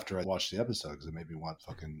ordered it after I watched the episode because it made me want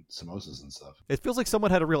fucking samosas and stuff. It feels like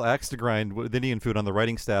someone had a real axe to grind with Indian food on the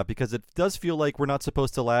writing staff, because it does feel like we're not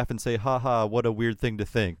supposed to laugh and say, haha, what a weird thing to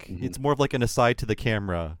think. Mm-hmm. It's more of like an aside to the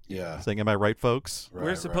camera. Yeah. Saying, am I right, folks?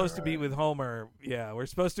 We're supposed to be with Homer. Yeah, we're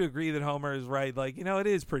supposed to agree that Homer is right. Like, it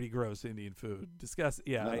is pretty gross Indian food.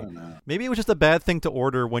 Yeah. No. Maybe it was just a bad thing to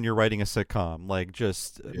order when you're writing a sitcom, like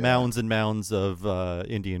just mounds and mounds of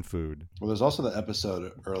Indian food. Well, there's also the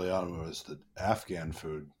episode early on where it was the Afghan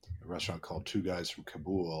food, a restaurant called Two Guys from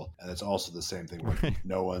Kabul, and it's also the same thing where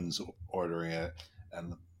no one's ordering it,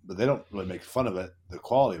 but they don't really make fun of it, the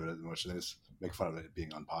quality of it, much. They just make fun of it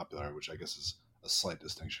being unpopular, which I guess is a slight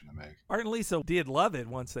distinction to make. Art and Lisa did love it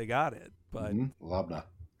once they got it, but Labna.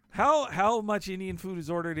 How much Indian food is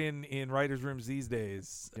ordered in writers' rooms these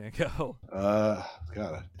days, Django?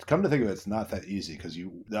 God, come to think of it, it's not that easy because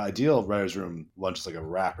the ideal writers' room lunch is like a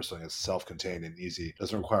wrap or something that's self-contained and easy. It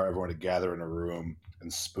doesn't require everyone to gather in a room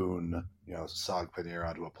and spoon, sag paneer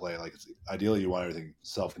onto a plate. Like ideally, you want everything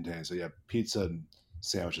self-contained. So pizza and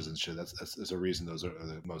sandwiches and shit. There's a reason those are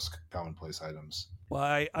the most commonplace items. Well,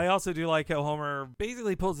 I also do like how Homer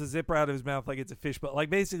basically pulls the zipper out of his mouth like it's a fishbone. Like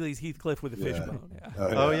basically he's Heathcliff with a fishbone. Yeah.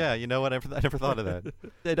 Oh yeah, you know what? I never thought of that.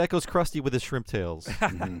 It echoes Krusty with his shrimp tails.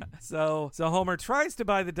 So Homer tries to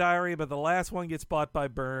buy the diary, but the last one gets bought by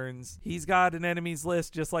Burns. He's got an enemies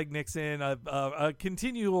list just like Nixon, a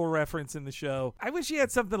continual reference in the show. I wish he had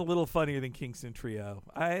something a little funnier than Kingston Trio.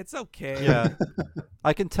 It's okay. Yeah.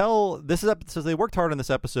 I can tell this is so they worked hard on this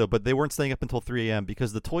episode, but they weren't staying up until 3 a.m.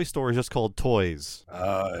 because the toy store is just called Toys.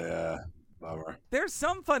 Oh, yeah. Bummer. There's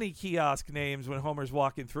some funny kiosk names when Homer's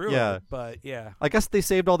walking through it, but yeah. I guess they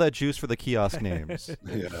saved all that juice for the kiosk names.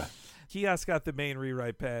 Yeah. Kiosk got the main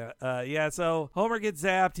rewrite so Homer gets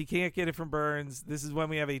zapped. He can't get it from Burns. This is when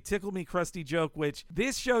we have a Tickle Me Krusty joke, which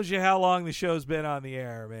this shows you how long the show's been on the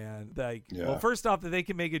air, man. Well, first off, that they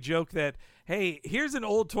can make a joke that, hey, here's an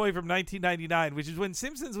old toy from 1999, which is when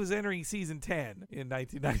Simpsons was entering season 10 in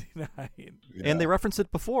 1999. Yeah. And they referenced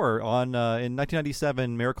it before in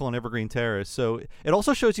 1997, Miracle on Evergreen Terrace. So it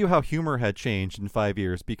also shows you how humor had changed in 5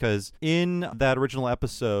 years, because in that original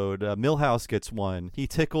episode, Milhouse gets one. He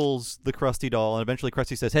tickles the Krusty doll, and eventually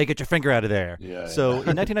Krusty says, hey, get your finger out of there. So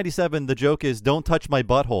in 1997, the joke is, don't touch my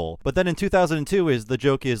butthole. But then in 2002, the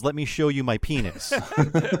joke is, let me show you my penis.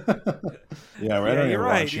 You're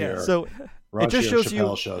right. Yeah. So it just shows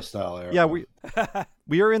you show style era. Yeah,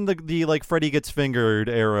 we are in the like Freddy gets fingered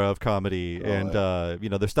era of comedy,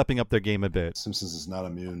 they're stepping up their game a bit. Simpsons is not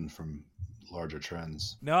immune from larger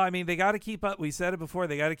trends. No, I mean, they got to keep up. We said it before.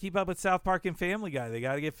 They got to keep up with South Park and Family Guy. They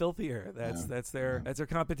got to get filthier. That's their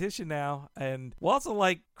competition now. And well, also,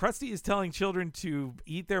 like, Krusty is telling children to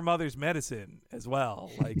eat their mother's medicine as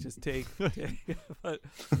well. Like, just take but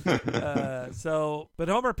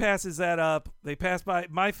Homer passes that up. They pass by.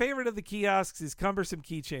 My favorite of the kiosks is cumbersome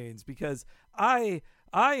keychains, because I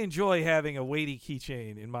enjoy having a weighty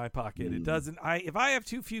keychain in my pocket. It doesn't. If I have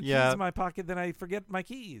too few keys in my pocket, then I forget my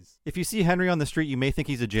keys. If you see Henry on the street, you may think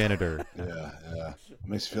he's a janitor. Yeah. It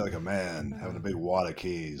makes you feel like a man having a big wad of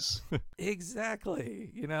keys.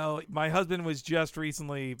 Exactly. My husband was just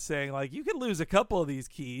recently saying, like, you could lose a couple of these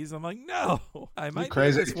keys. I'm like, no, I might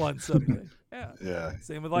need this one someday. Yeah.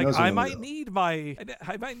 Same with, like, I might need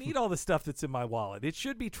all the stuff that's in my wallet. It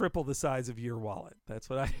should be triple the size of your wallet. That's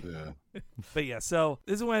what But yeah, so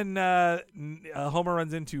this is when Homer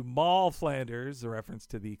runs into Moll Flanders, a reference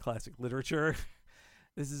to the classic literature.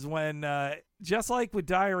 This is when, just like with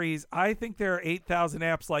Diaries, I think there are 8,000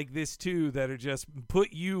 apps like this too that are just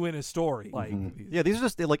put you in a story. Like, yeah, these are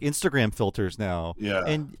just like Instagram filters now. Yeah.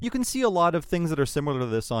 And you can see a lot of things that are similar to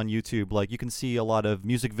this on YouTube. Like you can see a lot of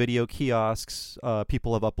music video kiosks.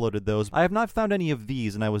 People have uploaded those. I have not found any of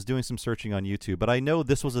these, and I was doing some searching on YouTube, but I know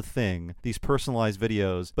this was a thing, these personalized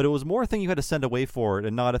videos, but it was more a thing you had to send away for it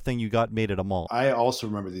and not a thing you got made at a mall. I also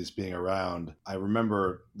remember these being around. I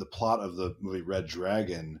remember the plot of the movie Red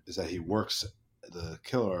Dragon is that the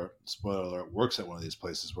killer, spoiler alert, works at one of these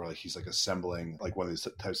places where like he's like assembling like one of these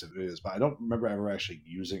types of videos, but I don't remember ever actually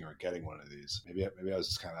using or getting one of these. Maybe I was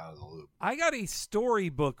just kind of out of the loop. I got a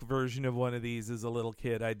storybook version of one of these as a little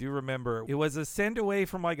kid. I do remember it was a send away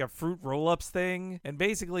from like a fruit roll-ups thing, and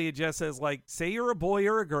basically it just says like, say you're a boy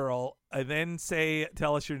or a girl, and then say,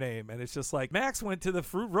 tell us your name. And it's just like, Max went to the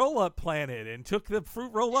fruit roll-up planet and took the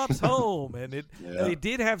fruit roll-ups home. And they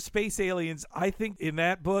did have space aliens. I think in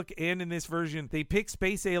that book and in this version, they pick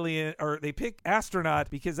space alien, or they pick astronaut,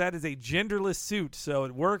 because that is a genderless suit. So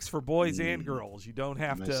it works for boys and girls. You don't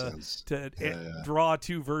have to draw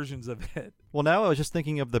two versions of it. Well, now I was just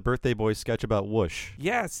thinking of the Birthday Boys sketch about Whoosh.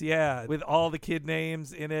 Yes, yeah, with all the kid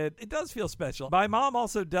names in it. It does feel special. My mom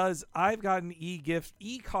also does. I've gotten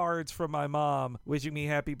e-cards from my mom wishing me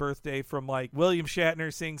happy birthday from like William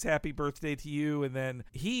Shatner sings happy birthday to you, and then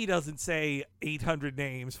he doesn't say 800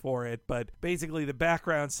 names for it, but basically the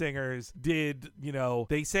background singers did,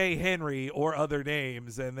 they say Henry or other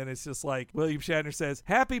names, and then it's just like William Shatner says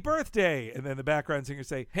happy birthday, and then the background singers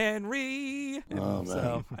say Henry. Oh,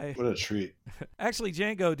 man. What a treat. Actually,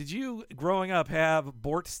 Django, did you, growing up, have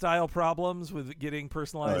Bort-style problems with getting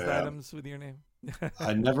personalized items with your name?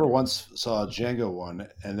 I never once saw a Django one,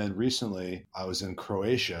 and then recently I was in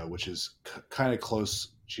Croatia, which is kind of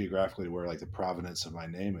close geographically to where like the provenance of my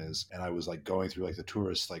name is, and I was like going through like the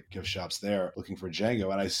tourist like gift shops there looking for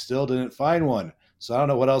Django, and I still didn't find one. So I don't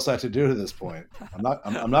know what else I have to do to this point.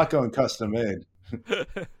 I'm not going custom made.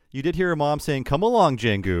 You did hear your mom saying, "Come along,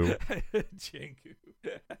 Django." Django.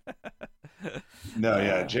 No,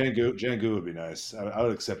 yeah, Django would be nice. I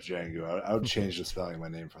would accept Django. I would change the spelling of my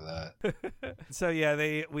name for that. So yeah,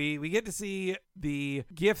 we get to see the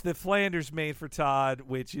gift that Flanders made for Todd,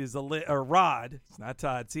 which is Rod. It's not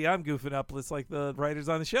Todd. See, I'm goofing up. It's like the writers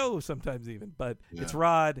on the show sometimes even, but it's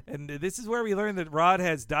Rod, and this is where we learn that Rod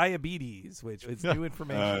has diabetes, which is new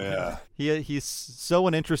information. Oh yeah, he's so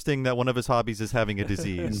uninteresting that one of his hobbies is having a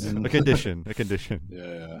disease, a condition.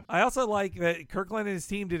 Yeah. I also like that Kirkland and his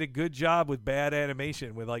team did a good job with bad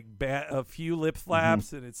animation, with like a few lip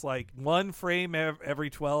flaps, and it's like one frame every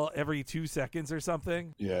 2 seconds or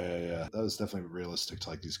something. Yeah. That was definitely realistic to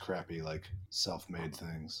like these crappy like self-made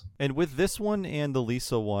things. And with this one and the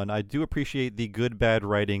Lisa one, I do appreciate the good bad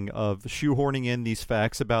writing of shoehorning in these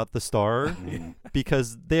facts about the star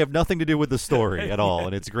because they have nothing to do with the story at all,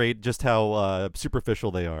 and it's great just how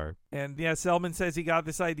superficial they are. And yeah, Selman says he got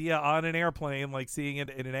this idea on an airplane, like seeing it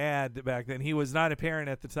in an ad back then. He was not a parent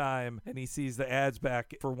at the time, and he sees the ads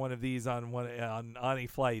back for one of these on a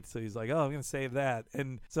flight. So he's like, "Oh, I'm going to save that."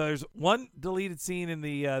 And so there's one deleted scene in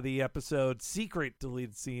the episode, secret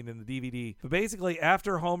deleted scene in the DVD. But basically,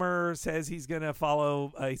 after Homer says he's going to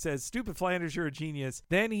follow, he says, "Stupid Flanders, you're a genius."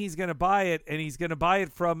 Then he's going to buy it, and he's going to buy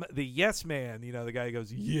it from the yes man. The guy who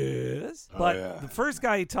goes, "Yes." But the first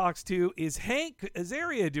guy he talks to is Hank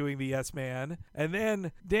Azaria doing the yes man, and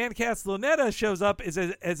then Dan Castellaneta shows up as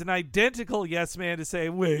an identical yes man to say,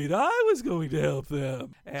 "Wait, I was going to help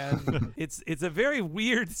them." And it's a very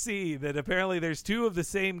weird scene that apparently there's two of the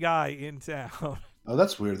same guy in town. Oh,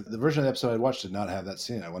 that's weird. The version of the episode I watched did not have that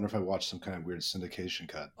scene. I wonder if I watched some kind of weird syndication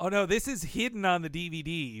cut. Oh, no, this is hidden on the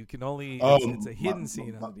DVD. You can only... it's a hidden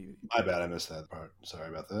scene on the DVD. My bad, I missed that part. Sorry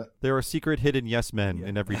about that. There are secret hidden yes men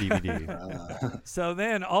in every DVD. So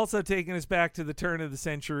then, also taking us back to the turn of the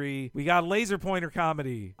century, we got laser pointer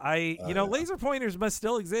comedy. Laser pointers must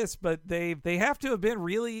still exist, but they have to have been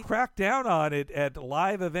really cracked down on it at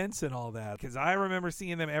live events and all that, because I remember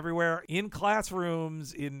seeing them everywhere in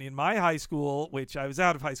classrooms in my high school, which I was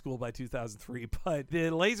out of high school by 2003, but the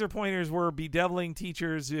laser pointers were bedeviling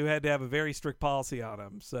teachers who had to have a very strict policy on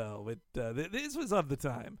them. So this was of the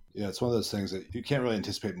time. Yeah, it's one of those things that you can't really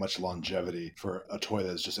anticipate much longevity for a toy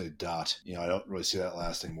that's just a dot. I don't really see that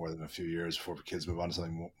lasting more than a few years before kids move on to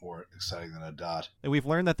something more exciting than a dot. And we've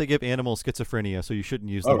learned that they give animals schizophrenia, so you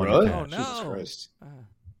shouldn't use them. Oh, really? Oh, no. Jesus Christ.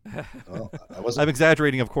 Well, I'm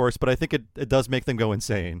exaggerating, of course, but I think it does make them go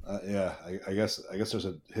insane. I guess there's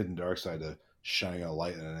a hidden dark side to shining a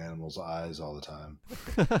light in an animal's eyes all the time.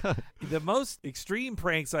 The most extreme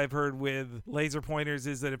pranks I've heard with laser pointers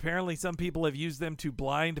is that apparently some people have used them to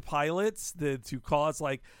blind pilots to cause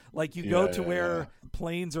like you go to where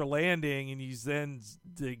planes are landing and you then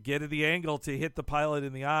to get at the angle to hit the pilot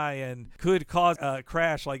in the eye and could cause a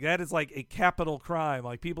crash. Like that is like a capital crime.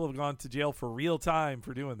 Like people have gone to jail for real time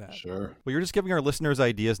for doing that. Sure. Well, you're just giving our listeners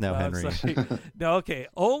ideas now, Henry. No, okay.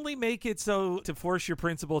 Only make it so to force your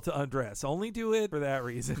principal to undress. Only do it for that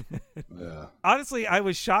reason. Yeah. Honestly, I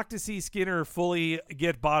was shocked to see Skinner fully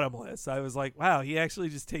get bottomless. I was like, wow, he actually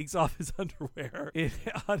just takes off his underwear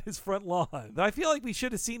on his front lawn. Though I feel like we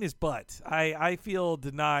should have seen his butt. I feel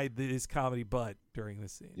denied his comedy butt during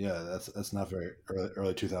this scene. Yeah, that's not very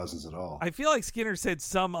early 2000s at all. I feel like Skinner said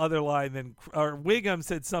some other line or Wiggum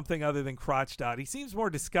said something other than crotch dot. He seems more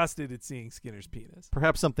disgusted at seeing Skinner's penis.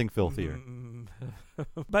 Perhaps something filthier.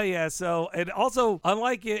 But yeah, so, and also,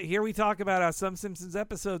 unlike it, here we talk about how some Simpsons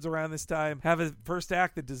episodes around this time have a first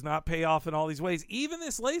act that does not pay off in all these ways. Even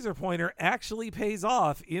this laser pointer actually pays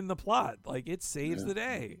off in the plot. Like, it saves the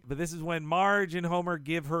day. But this is when Marge and Homer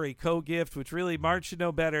give her a co-gift, which really Marge should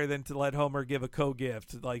know better than to let Homer give a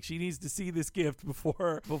co-gift. Like, she needs to see this gift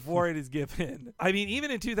before it is given. I mean, even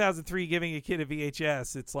in 2003, giving a kid a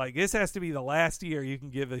VHS, it's like, this has to be the last year you can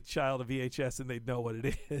give a child a VHS and they'd know what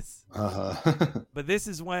it is. But this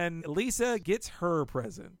is when Lisa gets her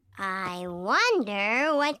present. I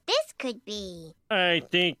wonder what this could be. I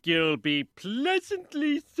think you'll be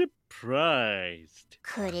pleasantly surprised.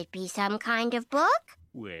 Could it be some kind of book?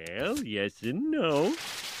 Well, yes and no.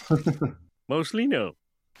 Mostly no.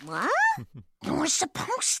 What? You were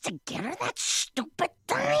supposed to get her that stupid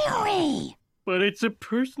diary. But it's a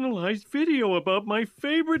personalized video about my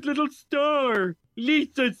favorite little star,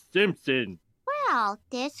 Lisa Simpson. Well,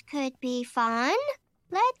 this could be fun.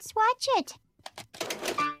 Let's watch it.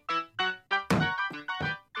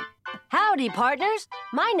 Howdy, partners.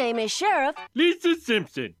 My name is Sheriff. Lisa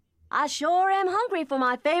Simpson. I sure am hungry for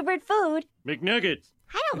my favorite food. McNuggets.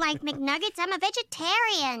 I don't like McNuggets. I'm a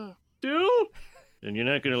vegetarian. Still? Then you're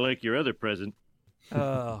not going to like your other present.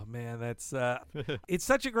 Oh, man, that's it's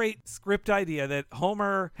such a great script idea that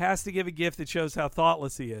Homer has to give a gift that shows how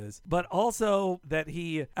thoughtless he is, but also that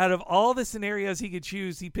he, out of all the scenarios he could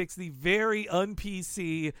choose, he picks the very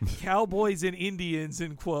un-PC cowboys and Indians,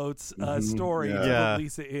 in quotes, story to put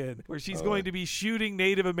Lisa in, where she's going to be shooting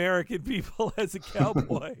Native American people as a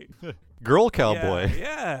cowboy. Girl cowboy.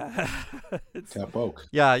 Yeah. Capoke.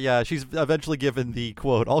 Yeah. She's eventually given the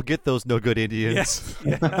quote, "I'll get those no good Indians." Yes.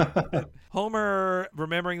 Yeah. Homer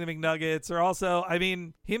remembering the McNuggets, or also, I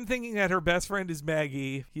mean, him thinking that her best friend is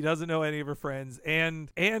Maggie. He doesn't know any of her friends.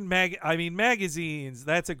 And magazines.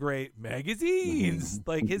 That's a great magazines.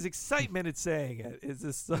 Like his excitement at saying it is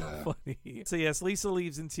just so funny. So yes, Lisa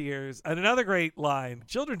leaves in tears. And another great line: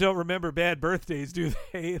 children don't remember bad birthdays, do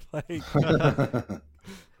they? Like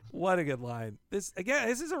what a good line. This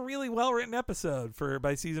is a really well-written episode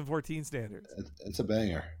by season 14 standards. It's a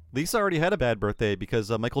banger. Lisa already had a bad birthday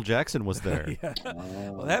because Michael Jackson was there.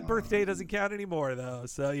 Well, that birthday doesn't count anymore, though.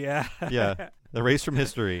 So, yeah. Yeah. Erased from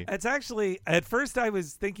history. It's actually, at first I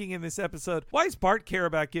was thinking in this episode, why does Bart care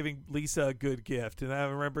about giving Lisa a good gift? And I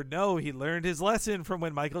remembered, no, he learned his lesson from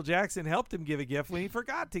when Michael Jackson helped him give a gift when he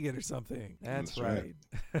forgot to get her something. That's right.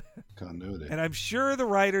 Continuity. And I'm sure the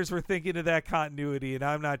writers were thinking of that continuity, and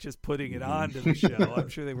I'm not just putting it onto the show. I'm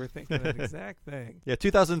sure they were thinking that exact thing. Yeah,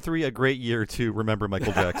 2003, a great year to remember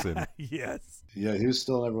Michael Jackson. Yes. Yeah, he was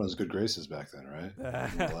still in everyone's good graces back then, right?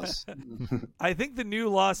 I think the new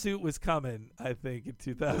lawsuit was coming, I think, in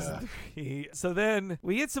 2003. So then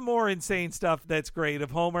we get some more insane stuff that's great of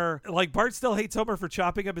Homer. Like, Bart still hates Homer for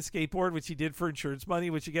chopping up a skateboard, which he did for insurance money,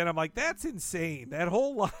 which, again, I'm like, that's insane. That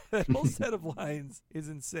whole set of lines is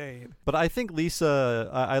insane. But I think Lisa,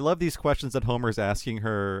 I love these questions that Homer's asking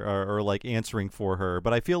her or like answering for her,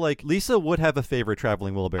 but I feel like Lisa would have a favorite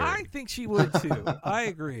traveling Wilbury. I think she would, too. I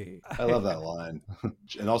agree. I love that line.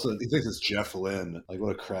 And also, he thinks it's Jeff Lynne. Like,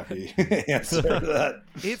 what a crappy answer to that.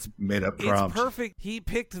 It's made up prompt. It's perfect. He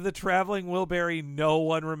picked the traveling Wilbury no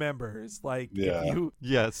one remembers. Like,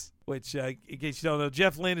 yes. Which, in case you don't know,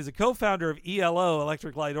 Jeff Lynne is a co-founder of ELO,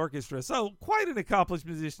 Electric Light Orchestra, so quite an accomplished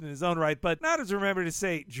musician in his own right, but not as remembered to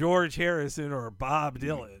say George Harrison or Bob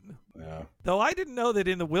Dylan. Yeah. Though I didn't know that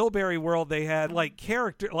in the Wilbury world they had, like,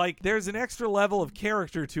 character, like, there's an extra level of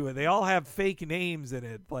character to it. They all have fake names in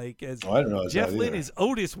it, like, as I don't know Jeff Lynne is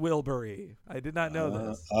Otis Wilbury. I did not know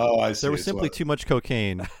this. Oh, I see. There was simply too much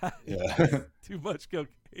cocaine. Yeah. Too much cocaine.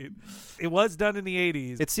 great. It was done in the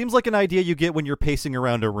 80s. It seems like an idea you get when you're pacing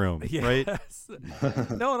around a room, right?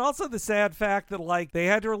 No, and also the sad fact that, like, they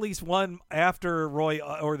had to release one after Roy,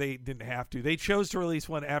 or they didn't have to. They chose to release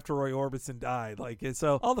one after Roy Orbison died. Like, and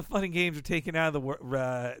so all the fun and games are taken out of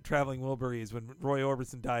the Traveling Wilburys when Roy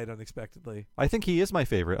Orbison died unexpectedly. I think he is my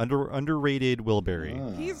favorite. Underrated Wilbury.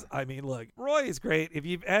 Look, Roy is great. If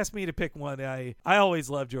you've asked me to pick one, I always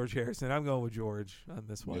love George Harrison. I'm going with George on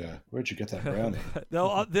this one. Yeah, where'd you get that brownie?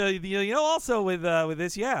 Also with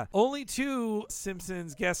this, only 2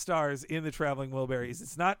 Simpsons guest stars in the Traveling Wilburys.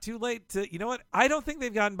 It's not too late to, you know what? I don't think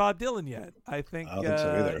they've gotten Bob Dylan yet. I think so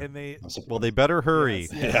either. And they better hurry.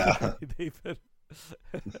 Yes, they better.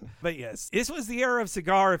 But yes, this was the era of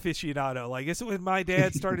cigar aficionado. Like, this is when my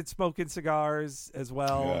dad started smoking cigars as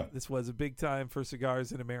well. Yeah. This was a big time for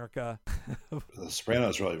cigars in America. The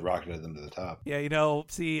Sopranos really rocketed them to the top. Yeah, I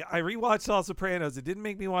rewatched all Sopranos. It didn't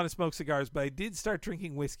make me want to smoke cigars, but I did start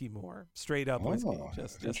drinking whiskey more. Straight up whiskey.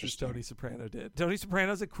 Just as Tony Soprano did. Tony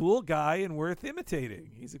Soprano's a cool guy and worth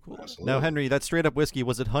imitating. He's a cool guy. Now, Henry, that straight up whiskey,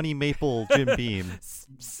 was it honey maple Jim Beam?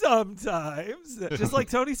 Sometimes. Just like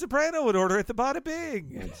Tony Soprano would order at the Bada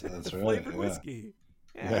Bing. That's right. Flavored whiskey.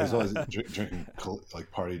 Yeah, he's always drinking like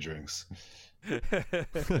party drinks.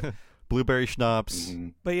 Blueberry schnapps. Mm-hmm.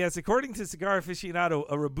 But yes, according to Cigar Aficionado,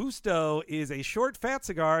 a Robusto is a short, fat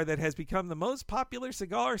cigar that has become the most popular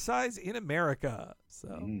cigar size in America.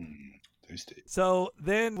 Tasty. So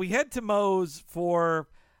then we head to Moe's for,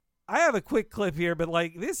 I have a quick clip here, but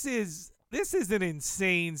like this is an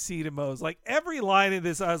insane scene of Moe's. Like every line in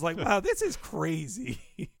this, I was like, wow, this is crazy.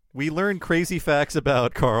 We learned crazy facts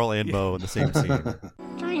about Carl and Moe in the same scene.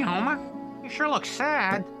 Gee, Homer, you sure look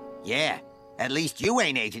sad. Yeah, at least you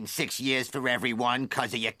ain't aging 6 years for everyone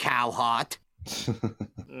 'cause of your cow heart.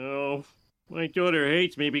 Oh, my daughter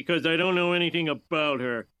hates me because I don't know anything about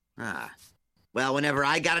her. Well, whenever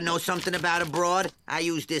I gotta know something about a broad, I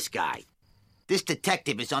use this guy. This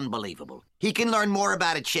detective is unbelievable. He can learn more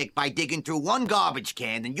about a chick by digging through one garbage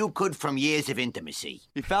can than you could from years of intimacy.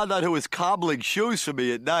 He found out who was cobbling shoes for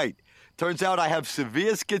me at night. Turns out I have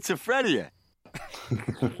severe schizophrenia.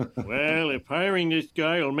 Well, if hiring this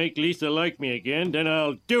guy will make Lisa like me again, then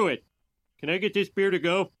I'll do it. Can I get this beer to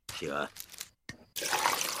go? Sure.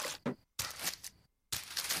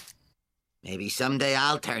 Maybe someday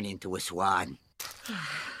I'll turn into a swan.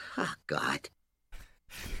 Oh, God.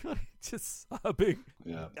 Just sobbing.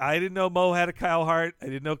 Yeah. I didn't know Moe had a cow heart. I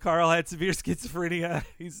didn't know Carl had severe schizophrenia.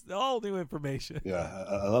 He's all new information. Yeah,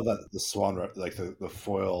 I love that the swan, like the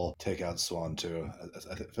foil takeout swan too.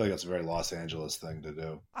 I feel like that's a very Los Angeles thing to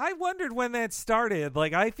do. I wondered when that started.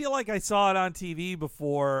 Like, I feel like I saw it on TV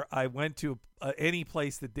before I went to any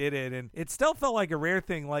place that did it, and it still felt like a rare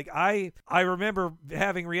thing. Like, I remember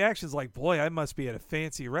having reactions like, boy, I must be at a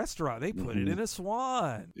fancy restaurant. They put it in a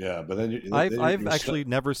swan. Yeah, but then I've actually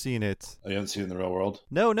never seen it. Oh, you haven't seen it in the real world?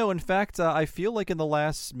 No. In fact, I feel like in the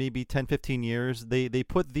last maybe 10-15 years, they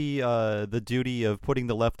put the duty of putting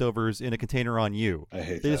the leftovers in a container on you. I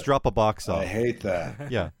hate that. They just drop a box off. I hate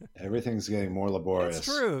that. Yeah. Everything's getting more laborious.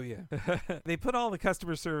 That's true, yeah. They put all the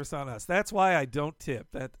customer service on us. That's why I don't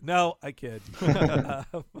tip. No, I kid.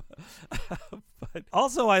 But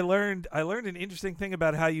also, I learned an interesting thing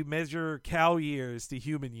about how you measure cow years to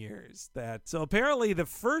human years. So apparently, the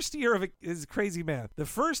first year of is crazy math. The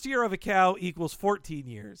first year of a cow equals 14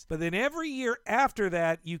 years, but then every year after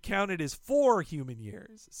that, you count it as 4 human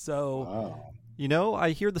years. So. Wow. You know,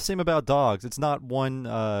 I hear the same about dogs. It's not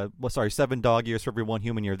 7 dog years for every 1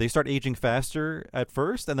 human year. They start aging faster at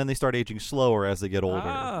first, and then they start aging slower as they get older.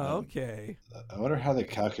 Ah, okay. I wonder how they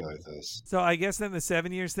calculate this. So I guess then the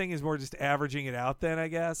 7 years thing is more just averaging it out then, I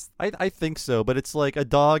guess? I think so, but it's like a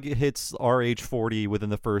dog hits our age 40 within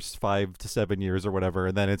the first 5 to 7 years or whatever,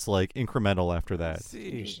 and then it's like incremental after that.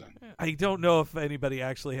 I don't know if anybody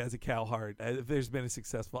actually has a cow heart, if there's been a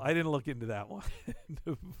successful. I didn't look into that one.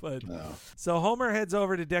 But no. So Homer heads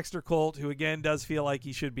over to Dexter Colt, who again does feel like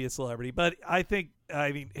he should be a celebrity, but I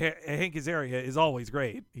mean, Hank Azaria is always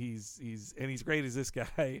great. He's great as this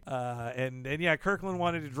guy. And yeah, Kirkland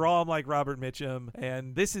wanted to draw him like Robert Mitchum,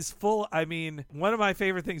 and this is full. I mean, one of my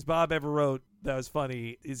favorite things Bob ever wrote that was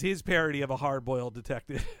funny is his parody of a hard-boiled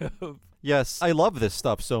detective. Yes, I love this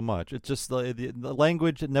stuff so much. It's just the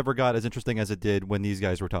language never got as interesting as it did when these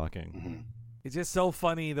guys were talking. Mm-hmm. It's just so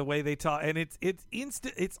funny the way they talk, and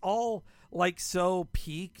it's all like so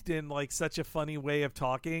peaked and like such a funny way of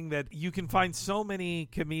talking that you can find so many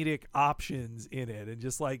comedic options in it, and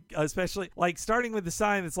just like especially like starting with the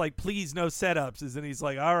sign that's like please no setups, and he's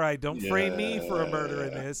like, all right, don't frame me for a murder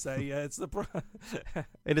in this. It's the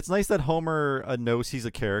and it's nice that Homer knows he's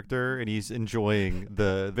a character and he's enjoying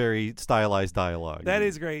the very stylized dialogue. That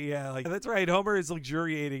is great. Yeah, like that's right. Homer is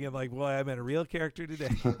luxuriating and like, well, I met a real character today.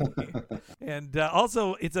 And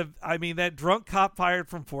also, that drunk cop fired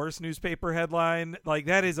from force newspaper headline, like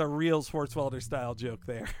that is a real Swartzwelder style joke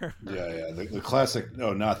there. Yeah. The classic.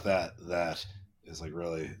 No, not that. That is like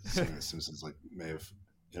really something the Simpsons like may have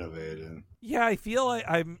innovated. Yeah, I feel like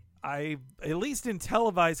I at least in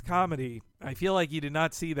televised comedy, I feel like you did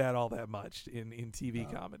not see that all that much in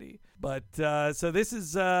TV comedy. But so this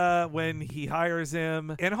is when he hires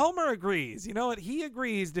him, and Homer agrees. You know what? He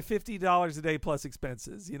agrees to $50 a day plus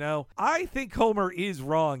expenses. You know, I think Homer is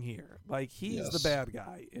wrong here. Like, he's the bad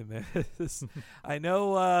guy in this. I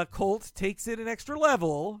know Colt takes it an extra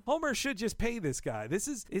level. Homer should just pay this guy. This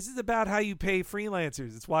is about how you pay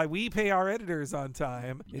freelancers. It's why we pay our editors on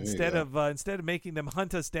time instead of making them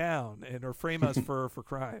hunt us down or frame us for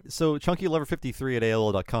crime. So ChunkyLover53 at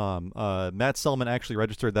AOL.com, Matt Selman actually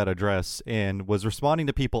registered that address and was responding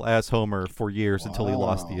to people as Homer for years until he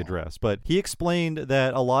lost the address. But he explained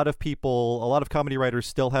that a lot of comedy writers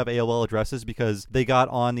still have AOL addresses because they got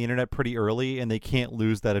on the internet pretty early and they can't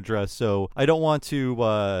lose that address. So I don't want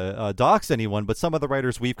to dox anyone, but some of the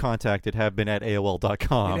writers we've contacted have been at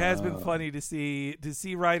AOL.com. It has been funny to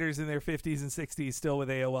see writers in their 50s and 60s still with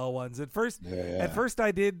AOL ones. At first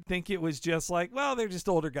I did think it was just like, well, they're just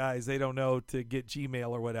older guys. They don't know to get Gmail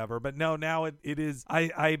or whatever. But no, now it is.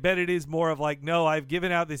 I bet it is more of like, no, I've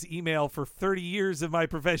given out this email for 30 years of my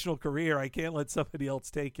professional career. I can't let somebody else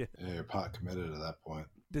take it. Yeah, you're pot committed at that point.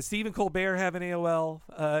 Does Stephen Colbert have an AOL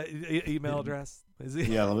email address?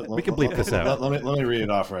 Yeah, we can bleep this out. Let me read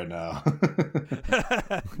it off right now.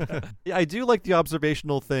 I do like the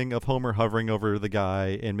observational thing of Homer hovering over the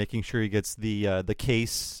guy and making sure he gets the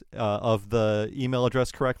case of the email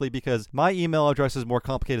address correctly, because my email address is more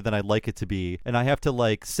complicated than I'd like it to be, and I have to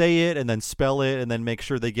like say it and then spell it and then make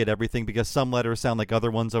sure they get everything, because some letters sound like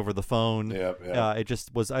other ones over the phone. Yeah. It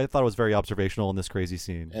just was. I thought it was very observational in this crazy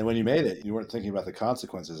scene. And when you made it, you weren't thinking about the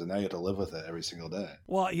consequences, and now you have to live with it every single day.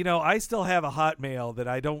 Well, you know, I still have a Hotmail that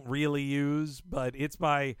I don't really use, but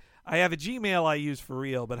I have a Gmail I use for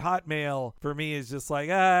real, but Hotmail for me is just like,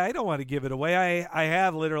 I don't want to give it away. I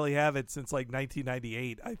literally have it since like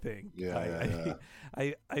 1998, I think. Yeah.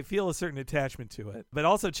 I feel a certain attachment to it. But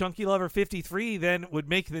also Chunky Lover 53 then would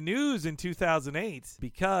make the news in 2008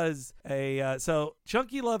 because so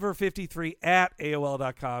Chunky Lover 53 at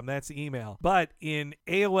AOL.com, that's the email. But in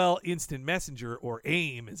AOL Instant Messenger, or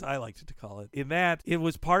AIM as I like to call it, in that it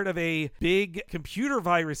was part of a big computer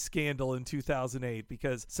virus scandal in 2008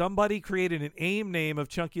 because somebody created an AIM name of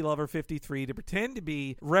Chunky Lover 53 to pretend to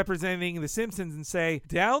be representing the Simpsons and say,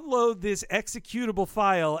 download this executable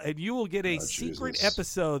file and you will get a secret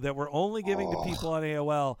episode that we're only giving to people on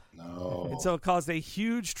AOL. No. And so it caused a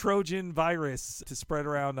huge Trojan virus to spread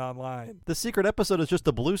around online. The secret episode is just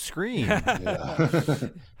a blue screen.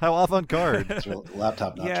 How avant-garde. It's your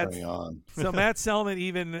laptop not turning on. So Matt Selman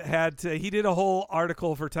even he did a whole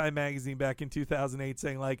article for Time Magazine back in 2008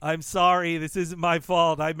 saying like, I'm sorry, this isn't my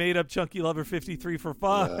fault. I made up Chunky Lover 53 for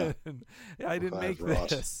fun. Yeah. I didn't make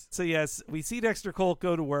this. So yes, we see Dexter Colt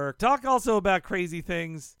go to work. Talk also about crazy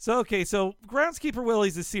things. So Groundskeeper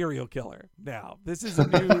Willie's a serial killer. Now, this is a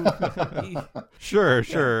new...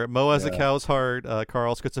 Sure. Mo has a cow's heart.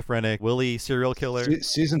 Carl, schizophrenic. Willie, serial killer.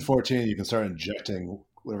 Season 14, you can start injecting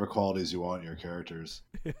whatever qualities you want in your characters.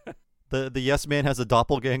 The yes man has a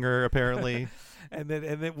doppelganger, apparently. And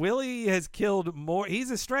then Willie has killed more.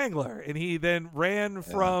 He's a strangler, and he then ran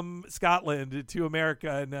from Scotland to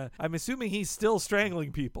America, and I'm assuming he's still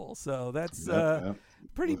strangling people. So that's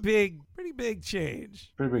pretty big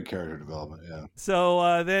change. Pretty big character development, yeah.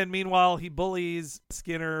 So then, meanwhile, he bullies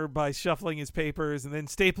Skinner by shuffling his papers and then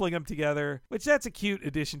stapling them together, which that's a cute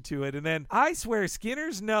addition to it. And then I swear,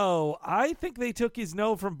 Skinner's no, I think they took his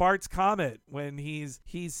no from Bart's comment when he's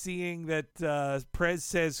seeing that Prez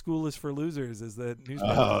says school is for losers as the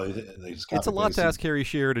newspaper. It's a lot to ask Harry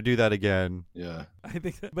Shearer to do that again. Yeah, I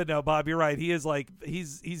think. But no, Bob, you're right. He is like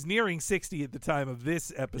he's nearing 60 at the time of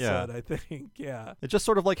this episode. Yeah. I think. Yeah. It's just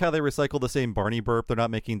sort of like how they recycle the same Barney burp. They're not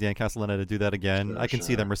making Dan Castellaneta do that again. I can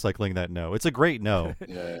see them recycling that no. It's a great no.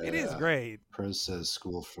 It is great. Prez says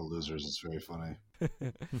school for losers. It's very funny.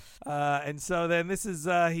 And so then this is,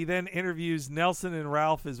 he then interviews Nelson and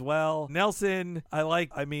Ralph as well. Nelson,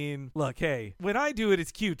 look, hey, when I do it,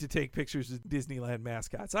 it's cute to take pictures of Disneyland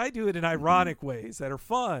mascots. I do it in ironic ways that are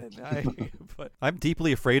fun. I'm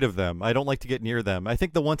deeply afraid of them. I don't like to get near them. I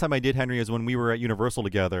think the one time I did, Henry, is when we were at Universal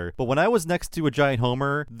together. But when I was next to a giant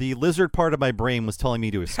Homer, the lizard part of my brain was telling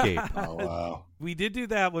me to escape. Oh, wow. We did do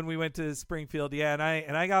that when we went to Springfield, yeah,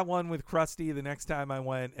 and I got one with Krusty the next time I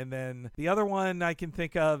went, and then the other one I can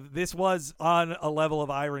think of, this was on a level of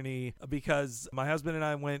irony because my husband and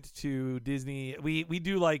I went to Disney. We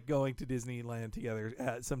do like going to Disneyland together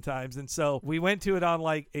sometimes, and so we went to it on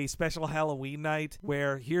like a special Halloween night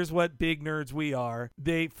where here's what big nerds we are.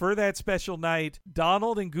 For that special night,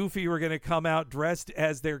 Donald and Goofy were going to come out dressed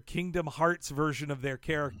as their Kingdom Hearts version of their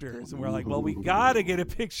characters, and we're like, well, we got to get a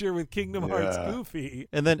picture with Kingdom Hearts Goofy.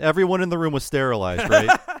 And then everyone in the room was sterilized, right?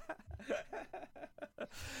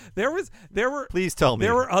 There were. Please tell me.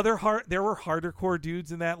 There were hardcore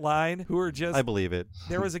dudes in that line who were just. I believe it.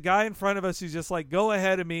 There was a guy in front of us who's just like, go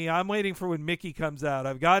ahead of me. I'm waiting for when Mickey comes out.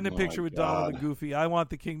 I've gotten a picture with Donald and Goofy. I want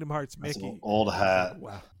the Kingdom Hearts Mickey. That's an old hat.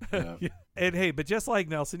 Wow. Yeah. And hey, but just like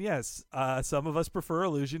Nelson, yes, some of us prefer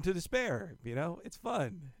Illusion to Despair. You know, it's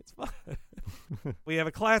fun. It's fun. We have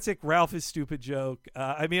a classic Ralph is stupid joke.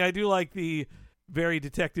 I do like the very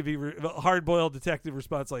detective-y, hard-boiled detective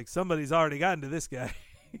response, like somebody's already gotten to this guy.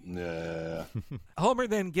 Yeah. Homer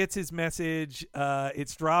then gets his message.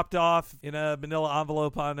 It's dropped off in a manila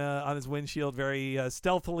envelope on his windshield very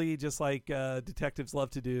stealthily, just like detectives love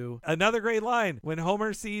to do. Another great line. When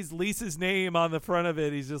Homer sees Lisa's name on the front of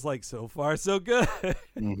it, he's just like, so far, so good.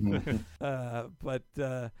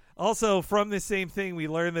 But also from this same thing, we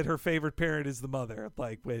learn that her favorite parent is the mother,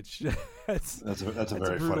 like, which that's a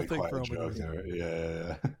very funny quiet joke there.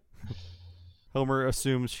 Yeah. Homer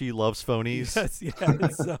assumes she loves phonies.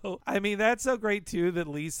 Yes. So, that's so great too that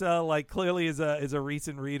Lisa, like, clearly is a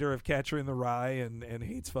recent reader of Catcher in the Rye and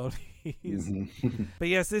hates phonies. But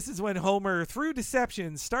yes, this is when Homer, through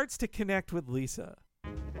deception, starts to connect with Lisa.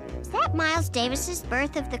 Is that Miles Davis's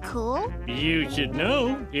Birth of the Cool? You should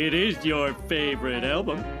know. It is your favorite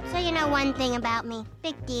album. So you know one thing about me.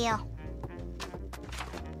 Big deal.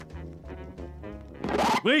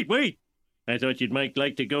 Wait. I thought you might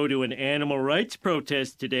like to go to an animal rights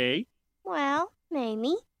protest today. Well,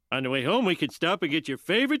 maybe. On the way home, we could stop and get your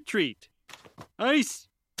favorite treat. Ice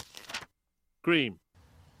cream.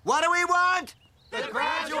 What do we want? The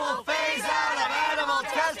gradual phase out of animal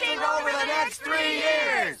testing over the next 3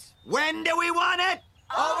 years. When do we want it?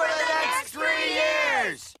 Over the next 3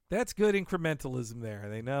 years. That's good incrementalism there.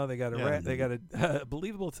 They know they got a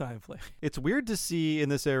believable time frame. It's weird to see in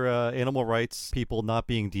this era animal rights people not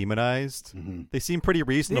being demonized. They seem pretty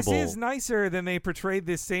reasonable. This is nicer than they portrayed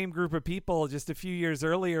this same group of people just a few years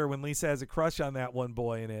earlier when Lisa has a crush on that one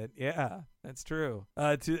boy in it. Yeah, that's true.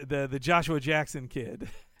 To the Joshua Jackson kid,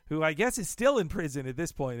 who I guess is still in prison at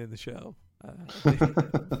this point in the show.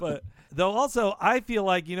 But though also I feel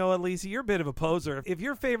like, you know what, Lisa, you're a bit of a poser. If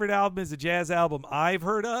your favorite album is a jazz album I've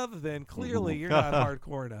heard of, then clearly you're not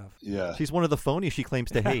hardcore enough. Yeah. She's one of the phonies she claims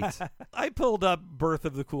to hate. I pulled up Birth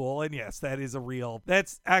of the Cool, and yes,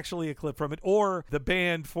 that's actually a clip from it, or the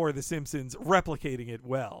band for The Simpsons replicating it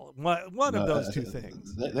well. One of those two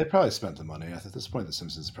things. They probably spent the money. At this point, The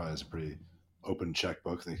Simpsons probably has a pretty open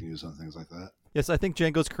checkbook they can use on things like that. Yes, I think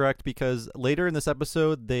Django's correct because later in this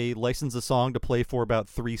episode, they license a song to play for about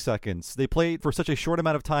 3 seconds. They played for such a short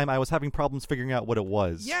amount of time, I was having problems figuring out what it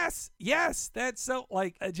was. Yes, that's so,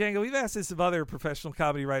 like, Django, we've asked this of other professional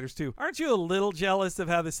comedy writers too. Aren't you a little jealous of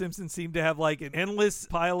how The Simpsons seem to have, like, an endless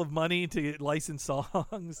pile of money to license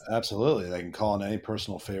songs? Absolutely. They can call in any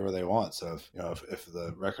personal favor they want. So if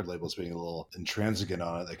the record label's being a little intransigent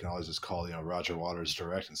on it, they can always just call, Roger Waters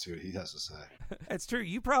direct and see what he has to say. That's true.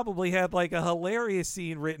 You probably had, like, a hilarious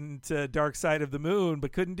scene written to Dark Side of the Moon,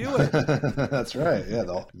 but couldn't do it. That's right. Yeah,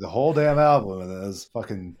 the whole damn album, and those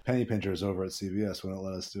fucking penny pinchers over at CBS wouldn't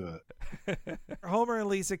let us do it. Homer and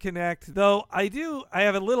Lisa connect, though I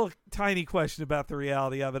have a little tiny question about the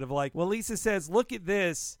reality of it, of like, well, Lisa says, look at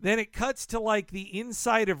this, then it cuts to like the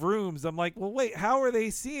inside of rooms. I'm like, well, wait, how are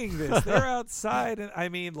they seeing this? They're outside, and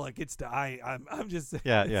look, I'm just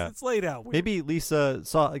it's laid out weird. Maybe Lisa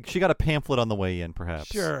she got a pamphlet on the way in, perhaps.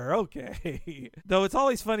 Sure, okay. Though it's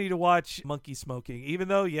always funny to watch monkey smoking, even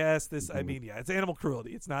though, yes, it's animal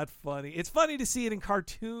cruelty. It's not funny. It's funny to see it in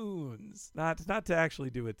cartoons, not to actually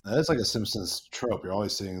do it. It's like a Simpsons trope. You're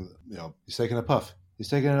always seeing, he's taking a puff. He's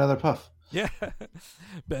taking another puff. Yeah.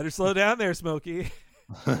 Better slow down there, Smokey.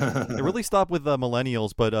 It really stopped with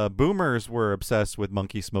millennials, but boomers were obsessed with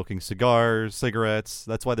monkey smoking cigars, cigarettes.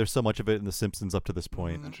 That's why there's so much of it in The Simpsons up to this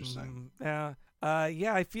point. Interesting. Yeah.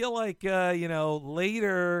 Yeah, I feel like,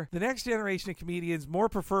 later, the next generation of comedians more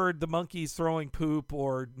preferred the monkeys throwing poop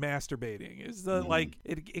or masturbating.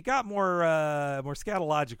 It got more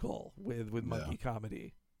scatological with monkey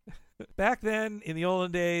comedy. Back then, in the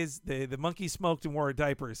olden days, the monkey smoked and wore a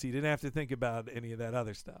diaper, so you didn't have to think about any of that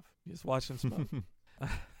other stuff. You just watch them smoke.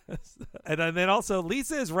 And then also,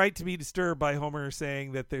 Lisa is right to be disturbed by Homer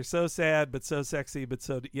saying that they're so sad, but so sexy, but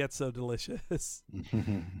yet so delicious.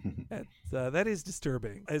 That is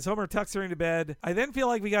disturbing. As Homer tucks her into bed, I then feel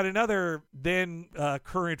like we got another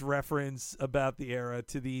current reference about the era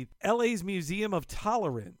to the LA's Museum of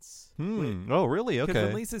Tolerance. Oh, really? Okay. Because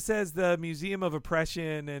when Lisa says the Museum of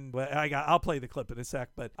Oppression, and I'll play the clip in a sec,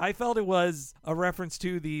 but I felt it was a reference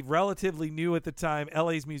to the relatively new at the time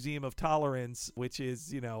LA's Museum of Tolerance, which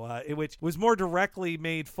is, which was more directly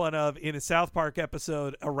made fun of in a South Park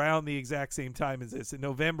episode around the exact same time as this, in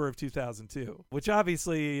November of 2002. Which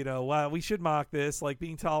obviously, while we should mock this, like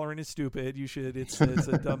being tolerant is stupid. It's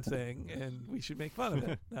a dumb thing, and we should make fun of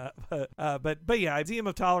it. But yeah, Museum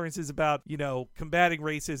of Tolerance is about combating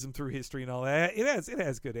racism through history and all that. It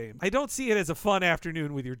has good aim. I don't see it as a fun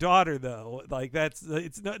afternoon with your daughter though. Like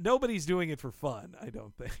nobody's doing it for fun, I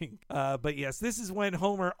don't think. But yes, this is when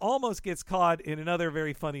Homer almost gets caught in another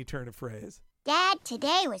very funny turn of phrase. Dad,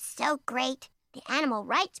 today was so great. The animal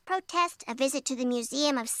rights protest, a visit to the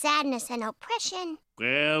Museum of Sadness and Oppression.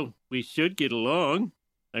 Well, we should get along.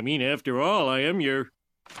 I mean, after all, I am your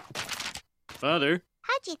father.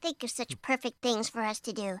 How'd you think of such perfect things for us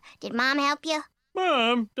to do? Did Mom help you?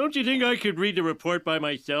 Mom, don't you think I could read the report by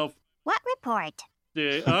myself? What report?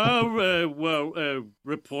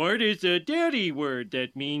 Report is a daddy word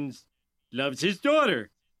that means loves his daughter.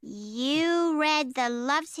 You read the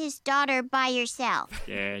loves his daughter by yourself.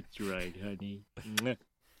 That's right, honey.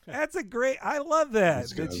 I love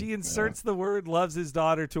that she inserts the word loves his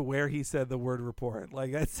daughter to where he said the word report.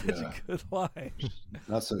 Like, that's such a good line.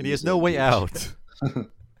 And he has no way out.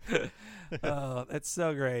 Oh, that's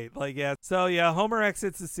so great. Homer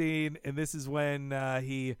exits the scene, and this is when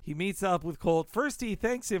he meets up with Colt. First, he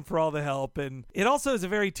thanks him for all the help, and it also is a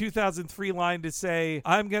very 2003 line to say,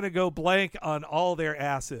 I'm going to go blank on all their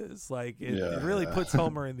asses. It really puts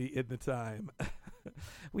Homer in the time.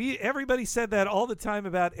 Everybody said that all the time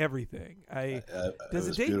about everything. Does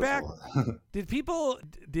it date back? Did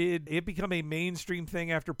it become a mainstream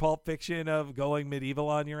thing after Pulp Fiction of going medieval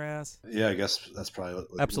on your ass? Yeah, I guess that's probably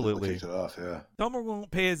what absolutely kicked it off. Yeah. Homer won't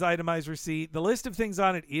pay his itemized receipt. The list of things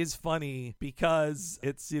on it is funny because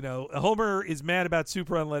it's Homer is mad about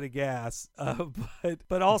super unleaded gas,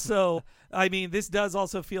 but also. I mean, this does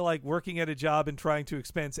also feel like working at a job and trying to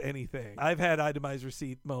expense anything. I've had itemized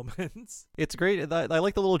receipt moments. It's great. I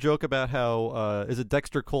like the little joke about how, is it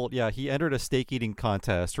Dexter Colt? Yeah, he entered a steak eating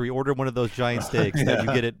contest, or he ordered one of those giant steaks that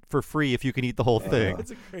you get it for free if you can eat the whole thing.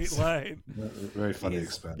 That's a great line. Very funny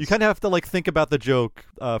expense. You kind of have to think about the joke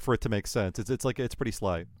for it to make sense. It's pretty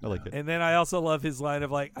sly. I like it. And then I also love his line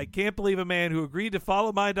of I can't believe a man who agreed to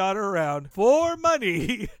follow my daughter around for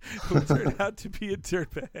money who turned out to be a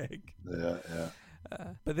dirtbag. Yeah.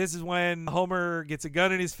 But this is when Homer gets a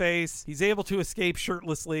gun in his face. He's able to escape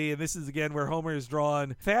shirtlessly, and this is again where Homer is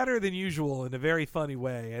drawn fatter than usual in a very funny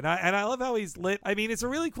way. And I love how he's lit. I mean, it's a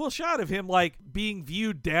really cool shot of him being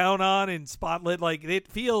viewed down on and spotlit. It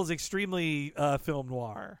feels extremely film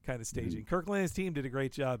noir kind of staging. Kirkland and his team did a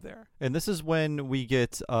great job there. And this is when we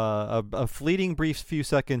get a fleeting brief few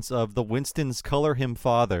seconds of the Winston's color him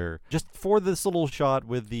father, just for this little shot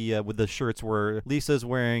with the shirts where Lisa's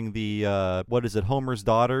wearing the Homer's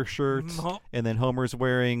daughter shirt, and then Homer's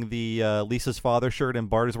wearing the Lisa's father shirt, and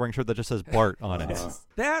Bart is wearing a shirt that just says Bart on it.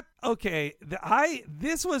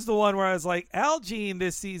 This was the one where I was like, Al Jean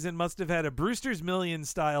this season must have had a Brewster's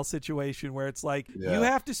Millions style situation where it's you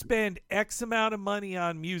have to spend X amount of money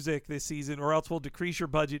on music this season or else we'll decrease your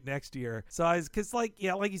budget next year. So like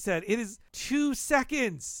you said, it is 2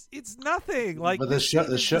 seconds. It's nothing. But this show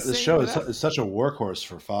is such a workhorse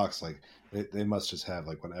for Fox. They must just have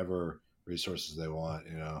whatever resources they want,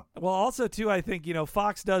 Well, also too, I think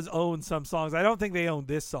Fox does own some songs. I don't think they own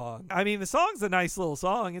this song. I mean, the song's a nice little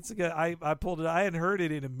song. It's a good. I pulled it. I hadn't heard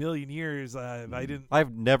it in a million years.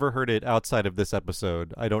 I've never heard it outside of this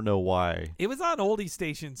episode. I don't know why. It was on oldie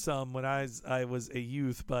station some when I was a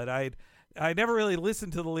youth, but I never really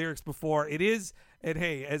listened to the lyrics before. It is. And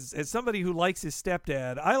hey, as somebody who likes his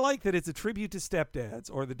stepdad, I like that it's a tribute to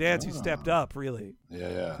stepdads or the dads who stepped up. Really.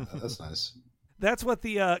 Yeah, that's nice. That's what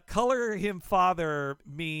the color him father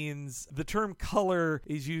means. The term color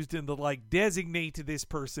is used in the designate to this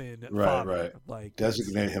person. Right. Father.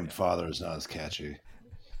 Designate him father is not as catchy.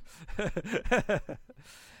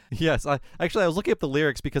 Yes, I was looking up the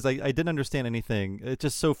lyrics because I didn't understand anything. It's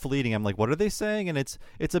just so fleeting. I'm like, what are they saying? And it's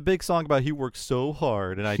a big song about he works so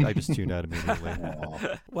hard, and I just tuned out immediately.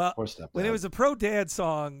 Well, when it was a pro dad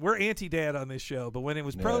song, we're anti dad on this show, but when it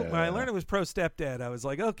was when I learned it was pro stepdad, I was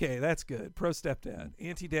like, okay, that's good. Pro stepdad,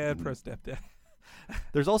 anti dad, pro stepdad.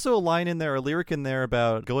 There's also a line in there, a lyric in there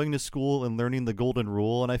about going to school and learning the golden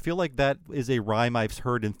rule, and I feel like that is a rhyme I've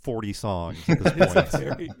heard in 40 songs at this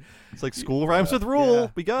point. It's like school rhymes with rule. Yeah.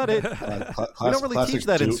 We got it. We don't really teach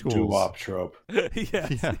that in schools. Doo-wop trope.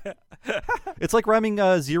 Yeah. It's like rhyming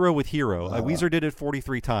zero with hero. Weezer did it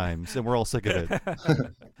 43 times, and we're all sick of it.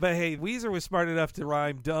 But hey, Weezer was smart enough to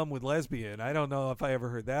rhyme dumb with lesbian. I don't know if I ever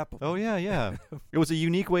heard that before. Oh, yeah. It was a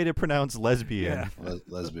unique way to pronounce lesbian. Yeah.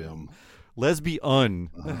 Lesbian. Lesbian.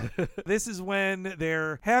 This is when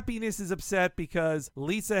their happiness is upset because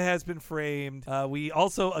Lisa has been framed. We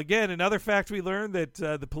also, again, another fact we learned that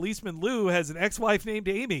the policeman Lou has an ex-wife named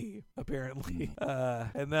Amy, apparently.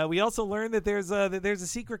 And we also learned that there's a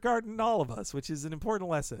secret garden in all of us, which is an important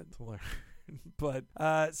lesson to learn. But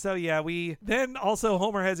so yeah, we then also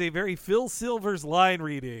Homer has a very Phil Silvers line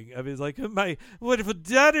reading of his like my wonderful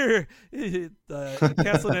daughter.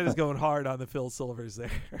 Castellaneta is going hard on the Phil Silvers there,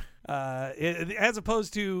 as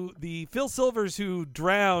opposed to the Phil Silvers who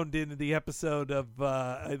drowned in the episode of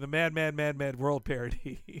the Mad World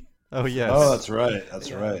parody. Oh yes. Oh, that's right.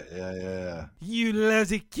 That's right. Yeah. You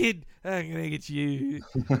lousy kid, I'm gonna get you.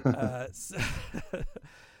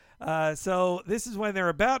 So this is when they're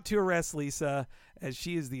about to arrest Lisa, as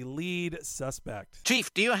she is the lead suspect.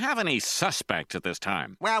 Chief, do you have any suspects at this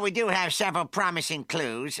time? Well, we do have several promising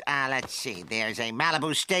clues. Let's see. There's a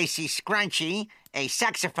Malibu Stacy scrunchie, a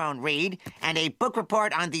saxophone reed, and a book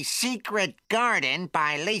report on the secret garden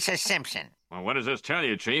by Lisa Simpson. Well, what does this tell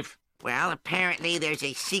you, Chief? Well, apparently there's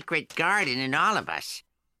a secret garden in all of us,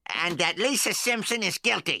 and that Lisa Simpson is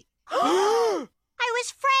guilty. I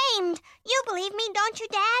was framed. You believe me, don't you,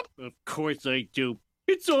 Dad? Of course I do.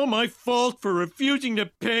 It's all my fault for refusing to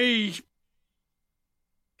pay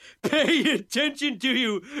attention to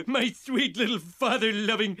you, my sweet little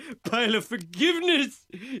father-loving pile of forgiveness.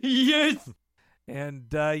 Yes. And,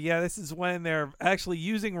 this is when they're actually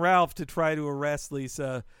using Ralph to try to arrest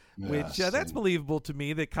Lisa, which that's believable to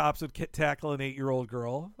me that cops would tackle an 8-year-old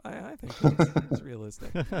girl. I think that's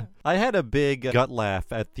realistic. Yeah. I had a big gut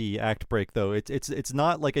laugh at the act break, though. It's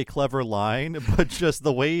not like a clever line, but just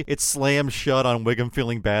the way it slams shut on Wiggum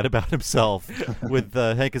feeling bad about himself with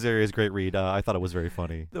Hank Azaria's great read. I thought it was very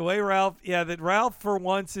funny. The way that Ralph for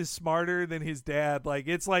once is smarter than his dad. Like,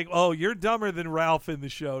 it's like, oh, you're dumber than Ralph in the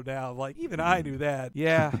show now. Like, even I knew that.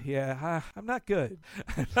 Yeah, I'm not good.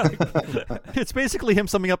 It's basically him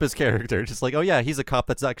summing up his character, just like, oh yeah, he's a cop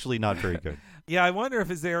that's actually not very good. Yeah, I wonder if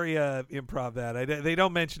Azaria improv that. They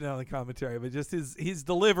don't mention it on the commentary, but just his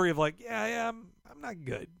delivery of like, I'm not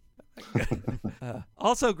good.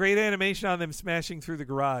 Also, great animation on them smashing through the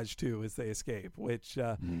garage too as they escape, which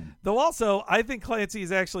though also I think Clancy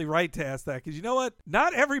is actually right to ask that, because you know what,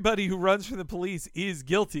 not everybody who runs from the police is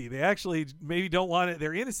guilty. They actually maybe don't want it,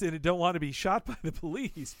 they're innocent and don't want to be shot by the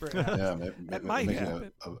police, perhaps. Yeah, that might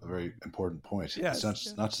happen. A very important point. Yes.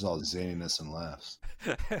 It's not just all zaniness and laughs.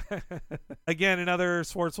 Again, another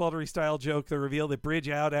Swartzweldery style joke that revealed that Bridge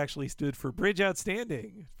Out actually stood for Bridge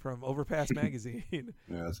Outstanding from Overpass magazine.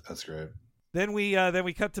 Yeah, that's great. Then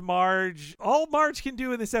we cut to Marge. All Marge can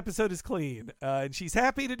do in this episode is clean, and she's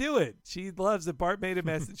happy to do it. She loves that Bart made a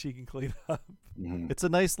mess that she can clean up. Mm-hmm. It's a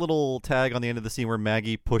nice little tag on the end of the scene where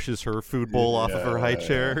Maggie pushes her food bowl off of her high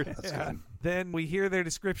chair. That's good. Then we hear their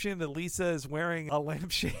description that Lisa is wearing a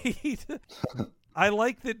lampshade. I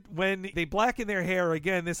like that when they blacken their hair,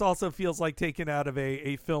 again, this also feels like taken out of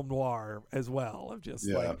a film noir as well, of just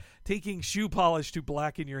like taking shoe polish to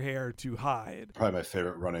blacken your hair to hide. Probably my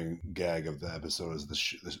favorite running gag of the episode is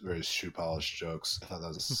the various shoe polish jokes. I thought that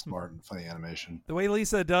was a smart and funny animation. The way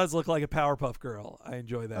Lisa does look like a Powerpuff Girl, I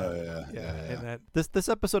enjoy that. Oh, yeah. And This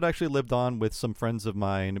episode actually lived on with some friends of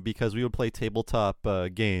mine because we would play tabletop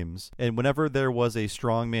games, and whenever there was a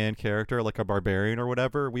strongman character, like a barbarian or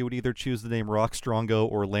whatever, we would either choose the name Rock Strongo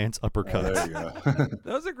or Lance Uppercut. Oh, there you go.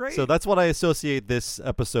 Those are great. So that's what I associate this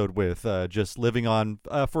episode with, just living on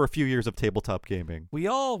for a few years of tabletop gaming. We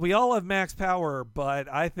all have max power,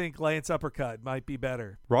 but I think Lance Uppercut might be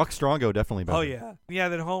better. Rock Strongo definitely better. Oh yeah.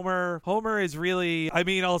 That Homer is really, I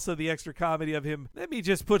mean, also the extra comedy of him, let me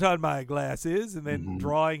just put on my glasses and then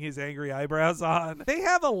drawing his angry eyebrows on. They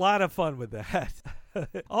have a lot of fun with that.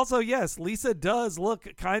 Also, yes, Lisa does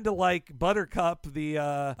look kind of like Buttercup, the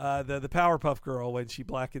Powerpuff Girl, when she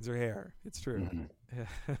blackens her hair. It's true.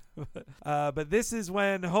 But this is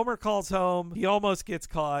when Homer calls home. He almost gets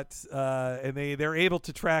caught, and they're able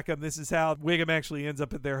to track him. This is how Wiggum actually ends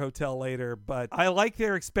up at their hotel later. But I like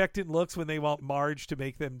their expectant looks when they want Marge to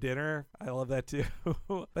make them dinner. I love that too.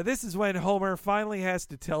 But this is when Homer finally has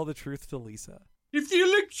to tell the truth to Lisa. If the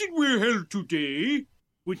election were held today,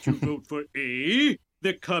 would you vote for A,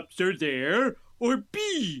 the cops are there, or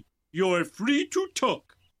B, you're free to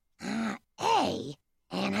talk? A.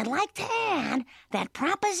 And I'd like to add that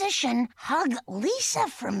Proposition Hug Lisa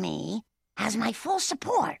from me has my full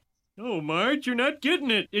support. Oh, Marge, you're not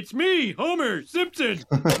getting it. It's me, Homer Simpson.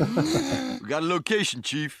 We got a location,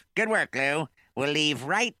 Chief. Good work, Lou. We'll leave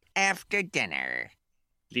right after dinner.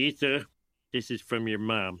 Lisa, this is from your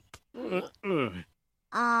mom. Life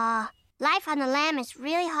on the lam is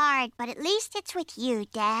really hard, but at least it's with you,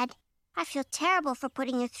 Dad. I feel terrible for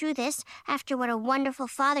putting you through this after what a wonderful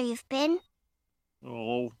father you've been.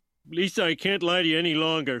 Oh, Lisa, I can't lie to you any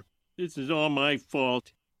longer. This is all my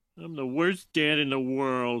fault. I'm the worst dad in the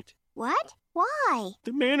world. What? Why?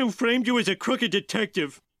 The man who framed you as a crooked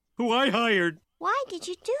detective, who I hired. Why did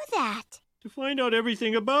you do that? To find out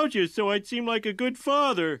everything about you so I'd seem like a good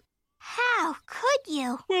father. How could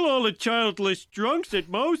you? Well, all the childless drunks at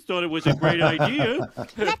most thought it was a great idea.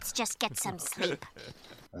 Let's just get some sleep.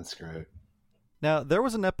 That's great. Now, there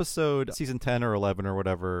was an episode, season 10 or 11 or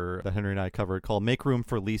whatever, that Henry and I covered called Make Room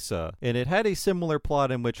for Lisa. And it had a similar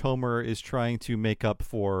plot in which Homer is trying to make up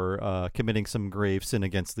for committing some grave sin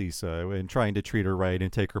against Lisa and trying to treat her right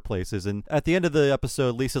and take her places. And at the end of the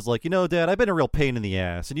episode, Lisa's like, you know, Dad, I've been a real pain in the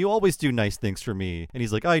ass, and you always do nice things for me. And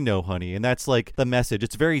he's like, I know, honey. And that's like the message.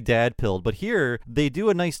 It's very dad-pilled. But here, they do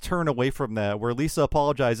a nice turn away from that where Lisa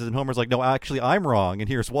apologizes and Homer's like, no, actually, I'm wrong, and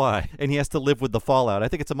here's why. And he has to live with the fallout. I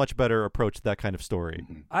think it's a much better approach to that kind of story.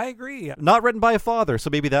 I agree. Not written by a father, so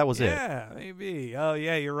maybe that was it. Yeah, maybe. Oh,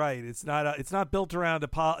 yeah, you're right. It's not built around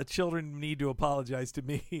children need to apologize to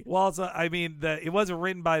me. Well, also, I mean, it wasn't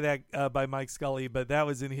written by Mike Scully, but that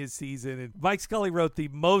was in his season. And Mike Scully wrote the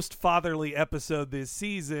most fatherly episode this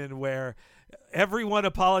season, where everyone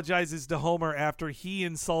apologizes to Homer after he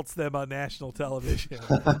insults them on national television.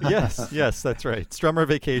 Yes, that's right. Strummer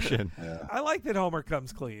Vacation. Yeah. I like that Homer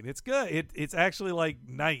comes clean. It's good. It's actually like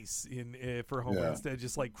nice for Homer instead of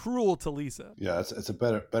just like cruel to Lisa. Yeah, it's a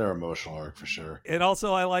better emotional arc for sure. And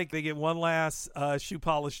also, I like they get one last shoe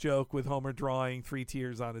polish joke with Homer drawing 3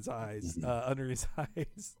 tears on his eyes, under his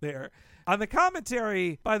eyes there. On the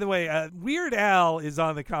commentary, by the way, Weird Al is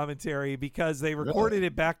on the commentary because they recorded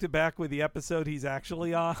it back to back with the episode he's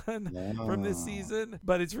actually on from this season.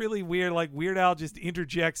 But it's really weird. Like, Weird Al just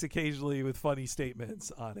interjects occasionally with funny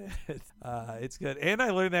statements on it. It's good. And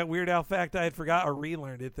I learned that Weird Al fact I had forgot or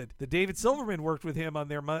relearned it, that David Silverman worked with him on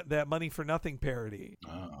that Money for Nothing parody.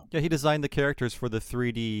 Yeah, he designed the characters for the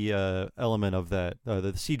 3D element of that,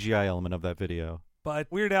 the CGI element of that video.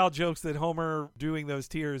 But Weird Al jokes that Homer doing those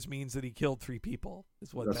tears means that he killed 3 people.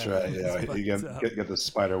 Is what That's that right. means. Yeah, But, you get the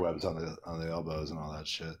spider webs on the elbows and all that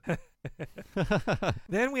shit.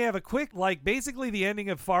 Then we have a quick, basically the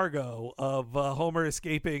ending of Fargo of Homer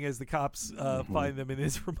escaping as the cops find them in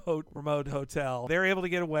his remote hotel. They're able to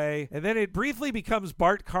get away, and then it briefly becomes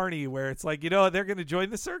Bart Carney, where it's like, they're going to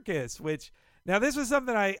join the circus, which. Now, this was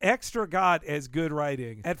something I extra got as good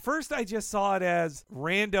writing. At first, I just saw it as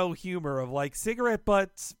rando humor of cigarette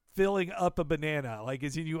butts filling up a banana.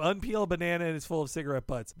 As in, you unpeel a banana and it's full of cigarette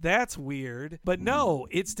butts. That's weird. But no,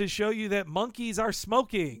 it's to show you that monkeys are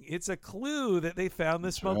smoking. It's a clue that they found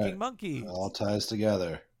the smoking monkeys. It all ties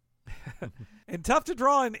together. And tough to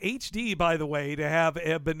draw in HD, by the way, to have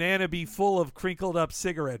a banana be full of crinkled up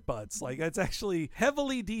cigarette butts. That's actually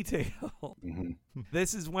heavily detailed.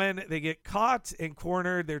 This is when they get caught and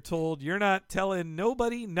cornered. They're told, you're not telling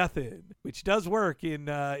nobody nothing, which does work in,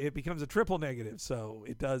 it becomes a triple negative. So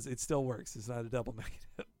it still works. It's not a double negative.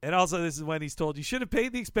 And also, this is when he's told, you should have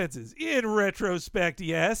paid the expenses. In retrospect,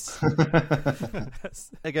 yes.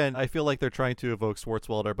 Again, I feel like they're trying to evoke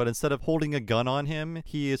Swartzwelder, but instead of holding a gun on him,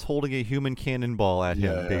 he is holding a human cannonball at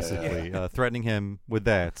him, basically, threatening him with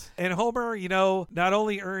that. And Homer, not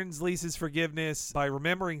only earns Lisa's forgiveness by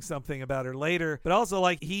remembering something about her later, but also,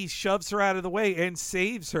 he shoves her out of the way and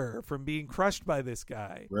saves her from being crushed by this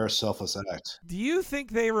guy. Rare selfless act. Do you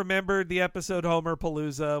think they remembered the episode Homer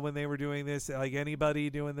Palooza when they were doing this? Anybody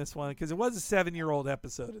doing in this one? Because it was a 7-year-old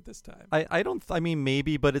episode at this time. I mean,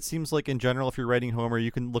 maybe, but it seems like in general, if you're writing Homer,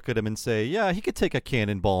 you can look at him and say, yeah, he could take a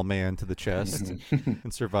cannonball man to the chest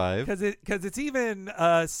and survive. Because it's even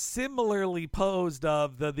similarly posed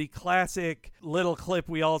of the classic little clip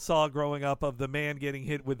we all saw growing up of the man getting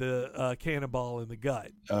hit with a cannonball in the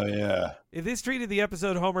gut. Oh, yeah. If this treated the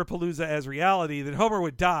episode Homer Palooza as reality, then Homer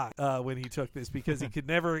would die when he took this because he could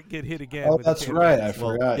never get hit again. Oh, that's right. I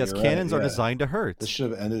forgot. Yes, cannons are designed to hurt. This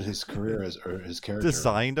should have ended his career or his character.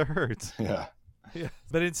 Designed to hurt. Yeah. Yeah,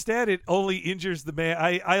 but instead it only injures the man.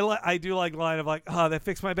 I do like the line of like, that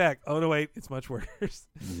fixed my back. Oh no, wait, it's much worse.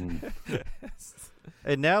 Mm-hmm.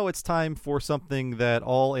 And now it's time for something that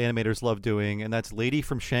all animators love doing, and that's Lady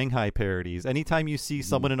from Shanghai parodies. Anytime you see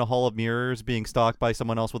someone in a hall of mirrors being stalked by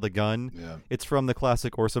someone else with a gun, it's from the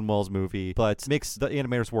classic Orson Welles movie, but makes the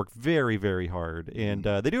animators work very, very hard, and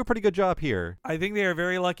they do a pretty good job here. I think they are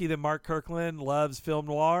very lucky that Mark Kirkland loves film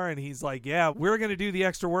noir, and he's like, yeah, we're going to do the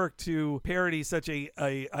extra work to parody such a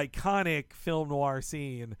iconic film noir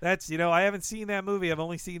scene. That's, I haven't seen that movie. I've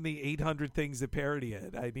only seen the 800 things that parody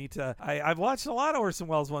it. I've watched a lot of Orson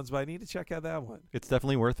Welles ones, but I need to check out that one. It's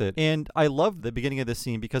definitely worth it. And I love the beginning of this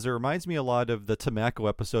scene because it reminds me a lot of the Tamako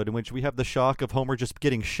episode in which we have the shock of Homer just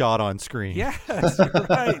getting shot on screen. Yes, you're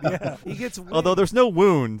right. Yeah, he gets. Although there's no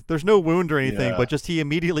wound or anything, but just he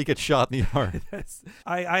immediately gets shot in the arm.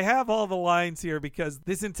 I have all the lines here because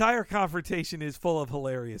this entire confrontation is full of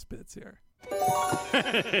hilarious bits here.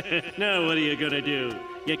 Now what are you gonna do?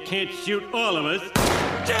 You can't shoot all of us.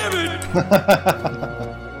 Damn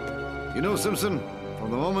it! You know, Simpson,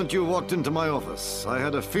 from the moment you walked into my office, I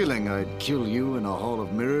had a feeling I'd kill you in a hall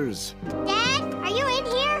of mirrors. Dad, are you in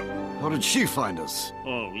here? How did she find us?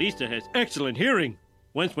 Oh, Lisa has excellent hearing.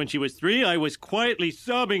 Once when she was 3, I was quietly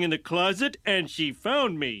sobbing in the closet, and she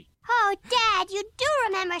found me. Oh, Dad, you do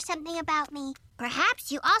remember something about me.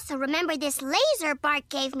 Perhaps you also remember this laser Bart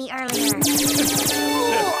gave me earlier.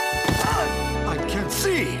 I can't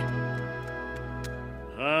see.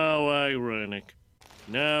 How ironic.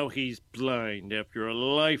 Now he's blind after a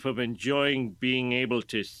life of enjoying being able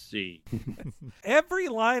to see. Every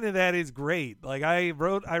line of that is great. Like I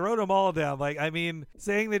wrote them all down. Like, I mean,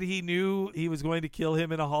 saying that he knew he was going to kill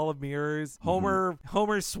him in a hall of mirrors.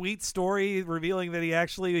 Homer's sweet story revealing that he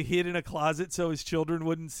actually hid in a closet so his children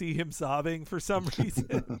wouldn't see him sobbing for some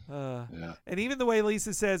reason. And even the way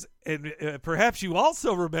Lisa says, and perhaps you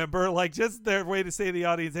also remember, like just their way to say to the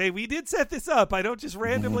audience, hey, we did set this up. I don't just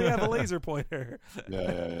randomly have a laser pointer.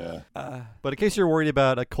 But in case you're worried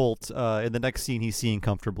about a Colt, in the next scene he's seeing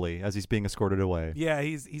comfortably as he's being escorted away. Yeah,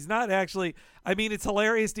 he's not actually. I mean, it's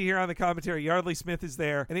hilarious to hear on the commentary. Yardley Smith is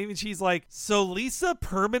there, and even she's like, so Lisa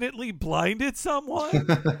permanently blinded someone?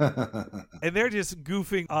 And they're just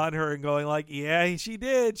goofing on her and going like, yeah, she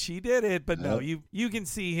did it. But no, you can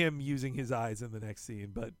see him using his eyes in the next scene.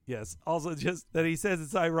 But yes, also just that he says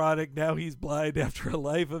it's ironic. Now he's blind after a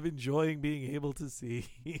life of enjoying being able to see.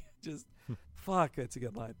 Just... Fuck, that's a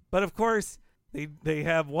good line. But of course, they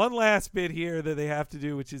have one last bit here that they have to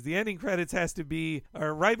do, which is the ending credits has to be,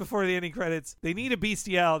 or right before the ending credits, they need a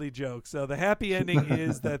bestiality joke. So the happy ending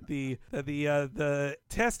is that the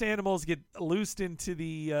test animals get loosed into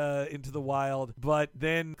the wild, but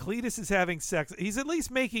then Cletus is having sex. He's at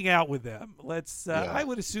least making out with them. I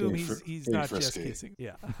would assume he's not just kissing.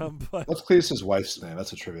 Yeah. But what's Cletus's wife's name?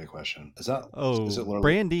 That's a trivia question. Is it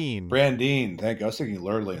Brandine? Brandine, thank you. I was thinking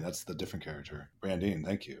Lurleen. That's the different character. Brandine,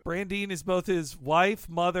 thank you. Brandine is both his wife,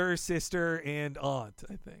 mother, sister, and aunt,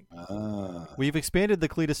 I think. We've expanded the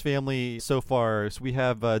Cletus family so far. So we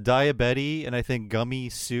have Diabetti and I think Gummy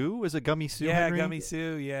Sue. Is it Gummy Sue? Yeah, Henry? Gummy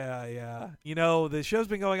Sue. Yeah. You know, the show's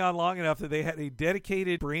been going on long enough that they had a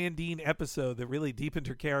dedicated Brandine episode that really deepened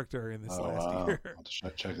her character in this last year. I'll have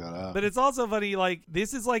to check that out. But it's also funny, like,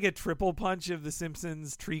 this is like a triple punch of the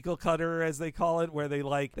Simpsons treacle cutter, as they call it, where they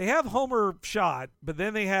have Homer shot, but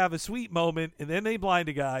then they have a sweet moment, and then they blind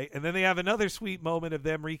a guy, and then they have another sweet moment of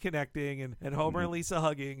them reconnecting and Homer and Lisa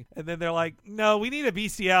hugging, and then they're like, no, we need a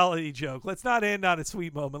bestiality joke. Let's not end on a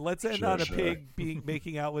sweet moment. Let's end on a pig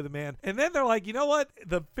making out with a man. And then they're like, you know what?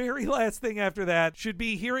 The very last thing after that should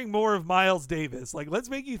be hearing more of Miles Davis. Like, let's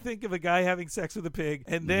make you think of a guy having sex with a pig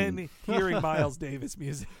and then hearing Miles Davis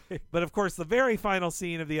music. But of course, the very final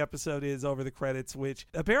scene of the episode is over the credits, which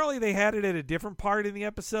apparently they had it at a different part in the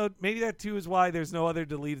episode. Maybe that too is why there's no other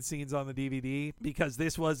deleted scenes on the DVD, because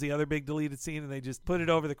this was the other big deleted scene and they just put it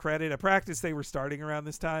over the credit. A practice they were starting around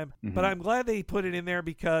this time. But I'm glad they put it in there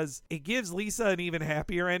because it gives Lisa an even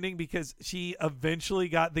happier ending, because she eventually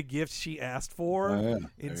got the gift she asked for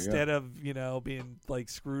instead of, being like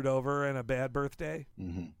screwed over and a bad birthday.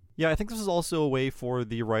 Yeah, I think this is also a way for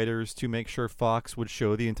the writers to make sure Fox would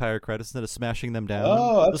show the entire credits instead of smashing them down.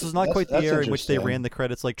 Oh, this is not quite the era in which they interesting. ran the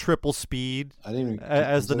credits like triple speed I didn't even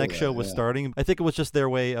as the consider next that, show was yeah. starting. I think it was just their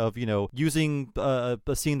way of, using a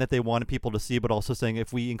scene that they wanted people to see, but also saying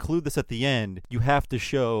if we include this at the end, you have to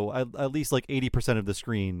show at least like 80% of the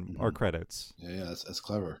screen are credits. Yeah, that's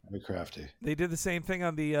clever. Very crafty. They did the same thing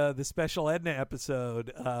on the Special Edna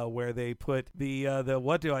episode where they put the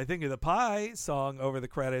What Do I Think of the Pie song over the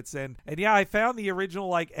credits. And yeah, I found the original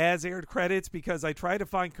like as aired credits because I tried to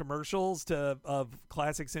find commercials of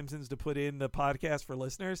classic Simpsons to put in the podcast for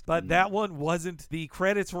listeners, but that one wasn't. The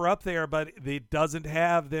credits were up there, but it doesn't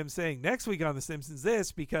have them saying next week on The Simpsons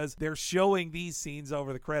this, because they're showing these scenes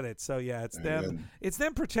over the credits. So yeah, it's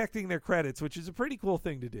them protecting their credits, which is a pretty cool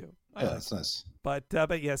thing to do. Yeah, that's nice. But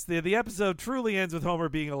yes, the episode truly ends with Homer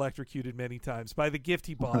being electrocuted many times by the gift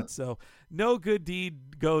he bought. So no good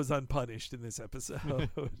deed goes unpunished in this episode.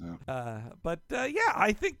 Yeah,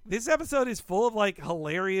 I think this episode is full of like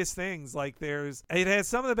hilarious things. Like it has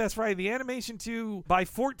some of the best writing. The animation too, by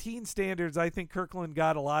 14 standards, I think Kirkland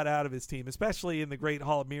got a lot out of his team, especially in the Great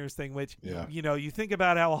Hall of Mirrors thing, which you think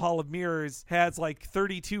about how a Hall of Mirrors has like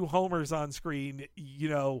 32 Homers on screen.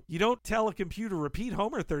 You don't tell a computer repeat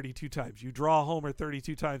Homer 32 times. You draw Homer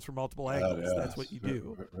 32 times from multiple angles. That's what you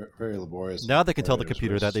do. Very laborious. Now they can tell the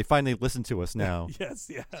computer that. They finally listen to us now. Yes,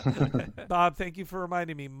 yeah. Bob, thank you for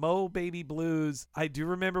reminding me. Mo Baby Blues, I do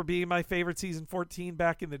remember being my favorite season 14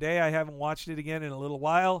 back in the day. I haven't watched it again in a little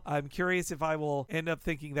while. I'm curious if I will end up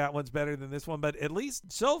thinking that one's better than this one, but at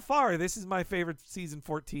least so far, this is my favorite season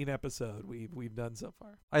 14 episode we've done so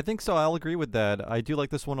far. I think so. I'll agree with that. I do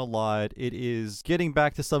like this one a lot. It is getting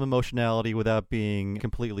back to some emotionality without being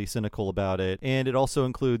completely cynical about it. And it also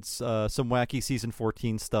includes some wacky season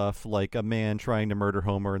 14 stuff, like a man trying to murder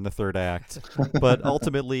Homer in the third act. But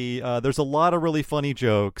ultimately, there's a lot of really funny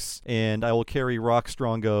jokes, and I will carry Rock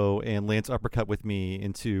Strongo and Lance Uppercut with me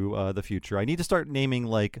into the future. I need to start naming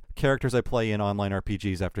like characters I play in online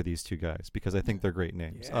RPGs after these two guys, because I think they're great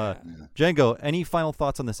names. Django, any final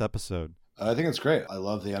thoughts on this episode? I think it's great. I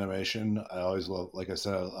love the animation. I always love, like I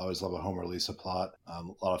said, I always love a Homer Lisa plot. A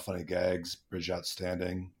lot of funny gags. Bridge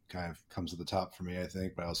Outstanding kind of comes to the top for me, I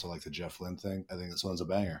think, but I also like the Jeff Lynne thing. I think this one's a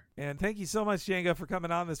banger. And thank you so much, Django, for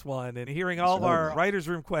coming on this one and hearing all of our writer's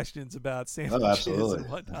room questions about sandwiches and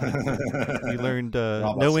whatnot. We learned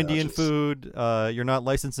no Indian food. You're not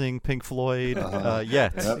licensing Pink Floyd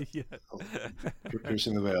yet.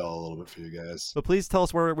 Piercing the veil a little bit for you guys. But please tell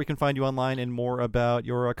us where we can find you online and more about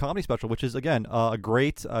your comedy special, which is, again,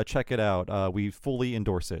 great. Check it out. We fully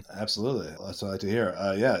endorse it. Absolutely. That's what I like to hear.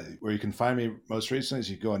 Where you can find me most recently is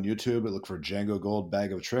you can go on YouTube and look for Django Gold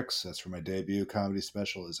Bag of Tricks. That's where my debut comedy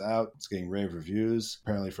special is out. It's getting rave reviews,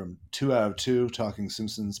 apparently from 2 out of 2 Talking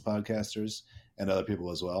Simpsons podcasters and other people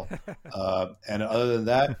as well. And other than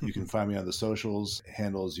that, you can find me on the socials.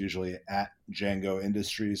 Handle is usually at Django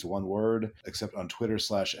Industries, one word, except on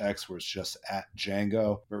Twitter/X where it's just at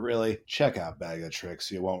Django. But really, check out Bag of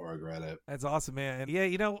Tricks. You won't regret it. That's awesome, man. And yeah,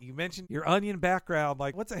 you mentioned your Onion background.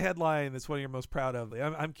 Like, what's a headline that's one you're most proud of?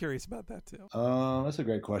 I'm curious about that too. That's a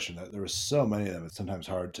great question. There were so many of them, it's sometimes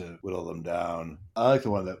hard to whittle them down. I like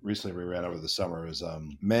the one that recently we ran over the summer is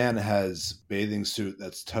man has bathing suit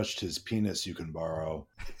that's touched his penis you can borrow.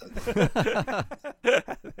 That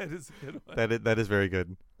is a good one. That is very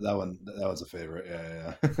good. That was a favorite.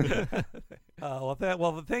 Yeah.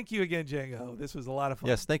 Well, thank you again, Django. This was a lot of fun.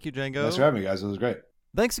 Yes, thank you, Django. Thanks for having me, guys. It was great.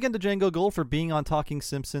 Thanks again to Django Gold for being on Talking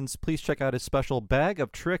Simpsons. Please check out his special Bag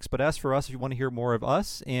of Tricks. But as for us, if you want to hear more of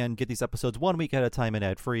us and get these episodes 1 week at a time and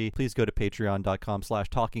ad-free, please go to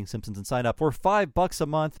patreon.com/TalkingSimpsons and sign up for $5 a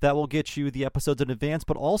month. That will get you the episodes in advance,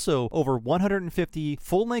 but also over 150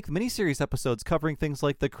 full-length miniseries episodes covering things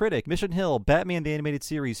like The Critic, Mission Hill, Batman the Animated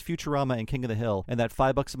Series, Futurama, and King of the Hill. And that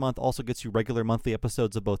 $5 a month also gets you regular monthly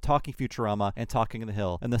episodes of both Talking Futurama and Talking of the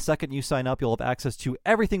Hill. And the second you sign up, you'll have access to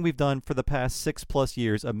everything we've done for the past 6+ years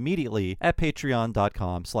immediately at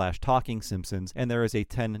patreon.com/TalkingSimpsons. And there is a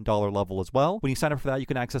 $10 level as well. When you sign up for that, you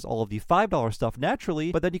can access all of the $5 stuff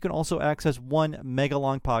naturally, but then you can also access one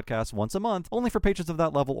mega-long podcast once a month, only for patrons of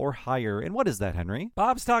that level or higher. And what is that, Henry?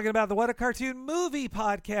 Bob's talking about the What a Cartoon Movie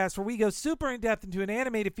podcast, where we go super in-depth into an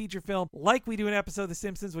animated feature film like we do an episode of The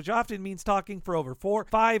Simpsons, which often means talking for over 4,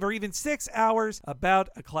 5, or even 6 hours about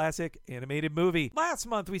a classic animated movie. Last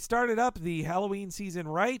month, we started up the Halloween season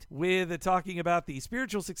right with talking about the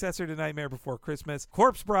spiritual successor to Nightmare Before Christmas,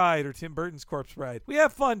 Corpse Bride, or Tim Burton's Corpse Bride. We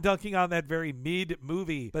have fun dunking on that very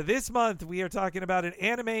mid-movie. But this month, we are talking about an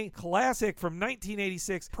anime classic from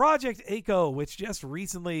 1986, Project A-ko, which just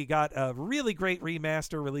recently got a really great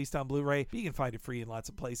remaster released on Blu-ray. You can find it free in lots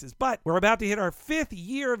of places. But we're about to hit our 5th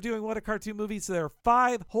year of doing What a Cartoon Movie, so there are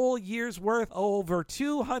 5 whole years worth, over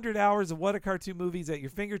 200 hours of What a Cartoon Movies at your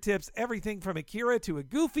fingertips. Everything from Akira to a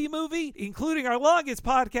Goofy movie, including our longest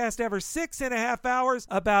podcast ever, 6.5 hours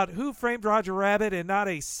about Who Framed Roger Rabbit, and not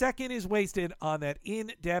a second is wasted on that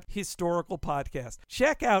in-depth historical podcast.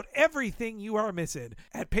 Check out everything you are missing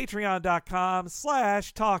at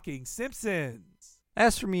patreon.com/Talking Simpsons.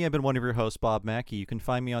 As for me, I've been one of your hosts, Bob Mackey. You can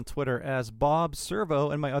find me on Twitter as Bob Servo,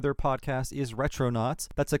 and my other podcast is Retronauts.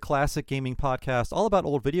 That's a classic gaming podcast all about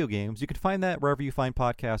old video games. You can find that wherever you find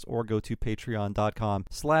podcasts, or go to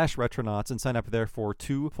patreon.com/Retronauts and sign up there for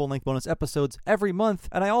 2 full-length bonus episodes every month.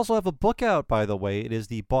 And I also have a book out, by the way. It is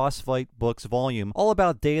the Boss Fight Books volume, all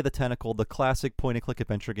about Day of the Tentacle, the classic point-and-click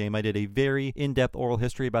adventure game. I did a very in-depth oral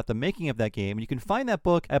history about the making of that game. You can find that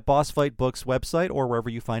book at Boss Fight Books website or wherever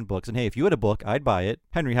you find books. And hey, if you had a book, I'd buy it.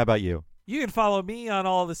 Henry, how about you? You can follow me on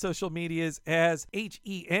all the social medias as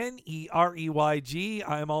HENEREYG.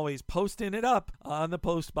 I'm always posting it up on the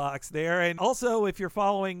post box there. And also, if you're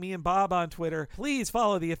following me and Bob on Twitter, please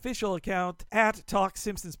follow the official account at Talk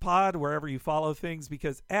Simpsons Pod wherever you follow things,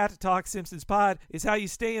 because at Talk Simpsons Pod is how you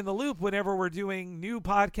stay in the loop whenever we're doing new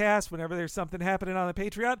podcasts, whenever there's something happening on the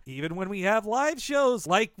Patreon, even when we have live shows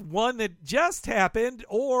like one that just happened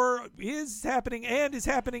or is happening and is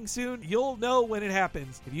happening soon. You'll know when it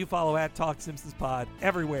happens if you follow at Talk Simpsons Pod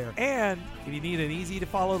everywhere. And if you need an easy to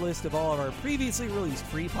follow list of all of our previously released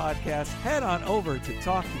free podcasts, head on over to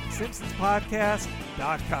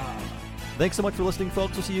TalkingSimpsonsPodcast.com. Thanks so much for listening,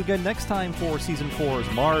 folks. We'll see you again next time for Season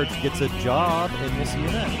 4's Marge Gets a Job, and we'll see you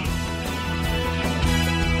then.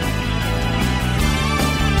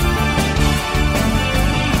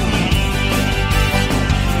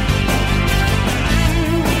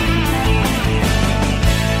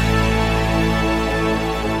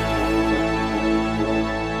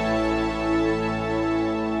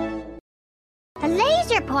 A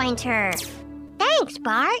laser pointer. Thanks,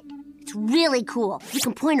 Bart. It's really cool. You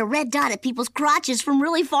can point a red dot at people's crotches from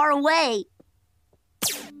really far away.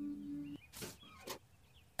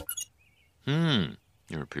 There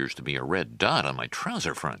appears to be a red dot on my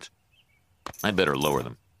trouser fronts. I'd better lower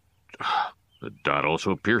them. The dot also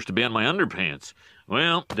appears to be on my underpants.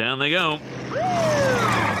 Well, down they go.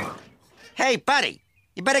 Hey, buddy,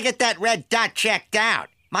 you better get that red dot checked out.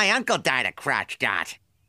 My uncle died of crotch dot.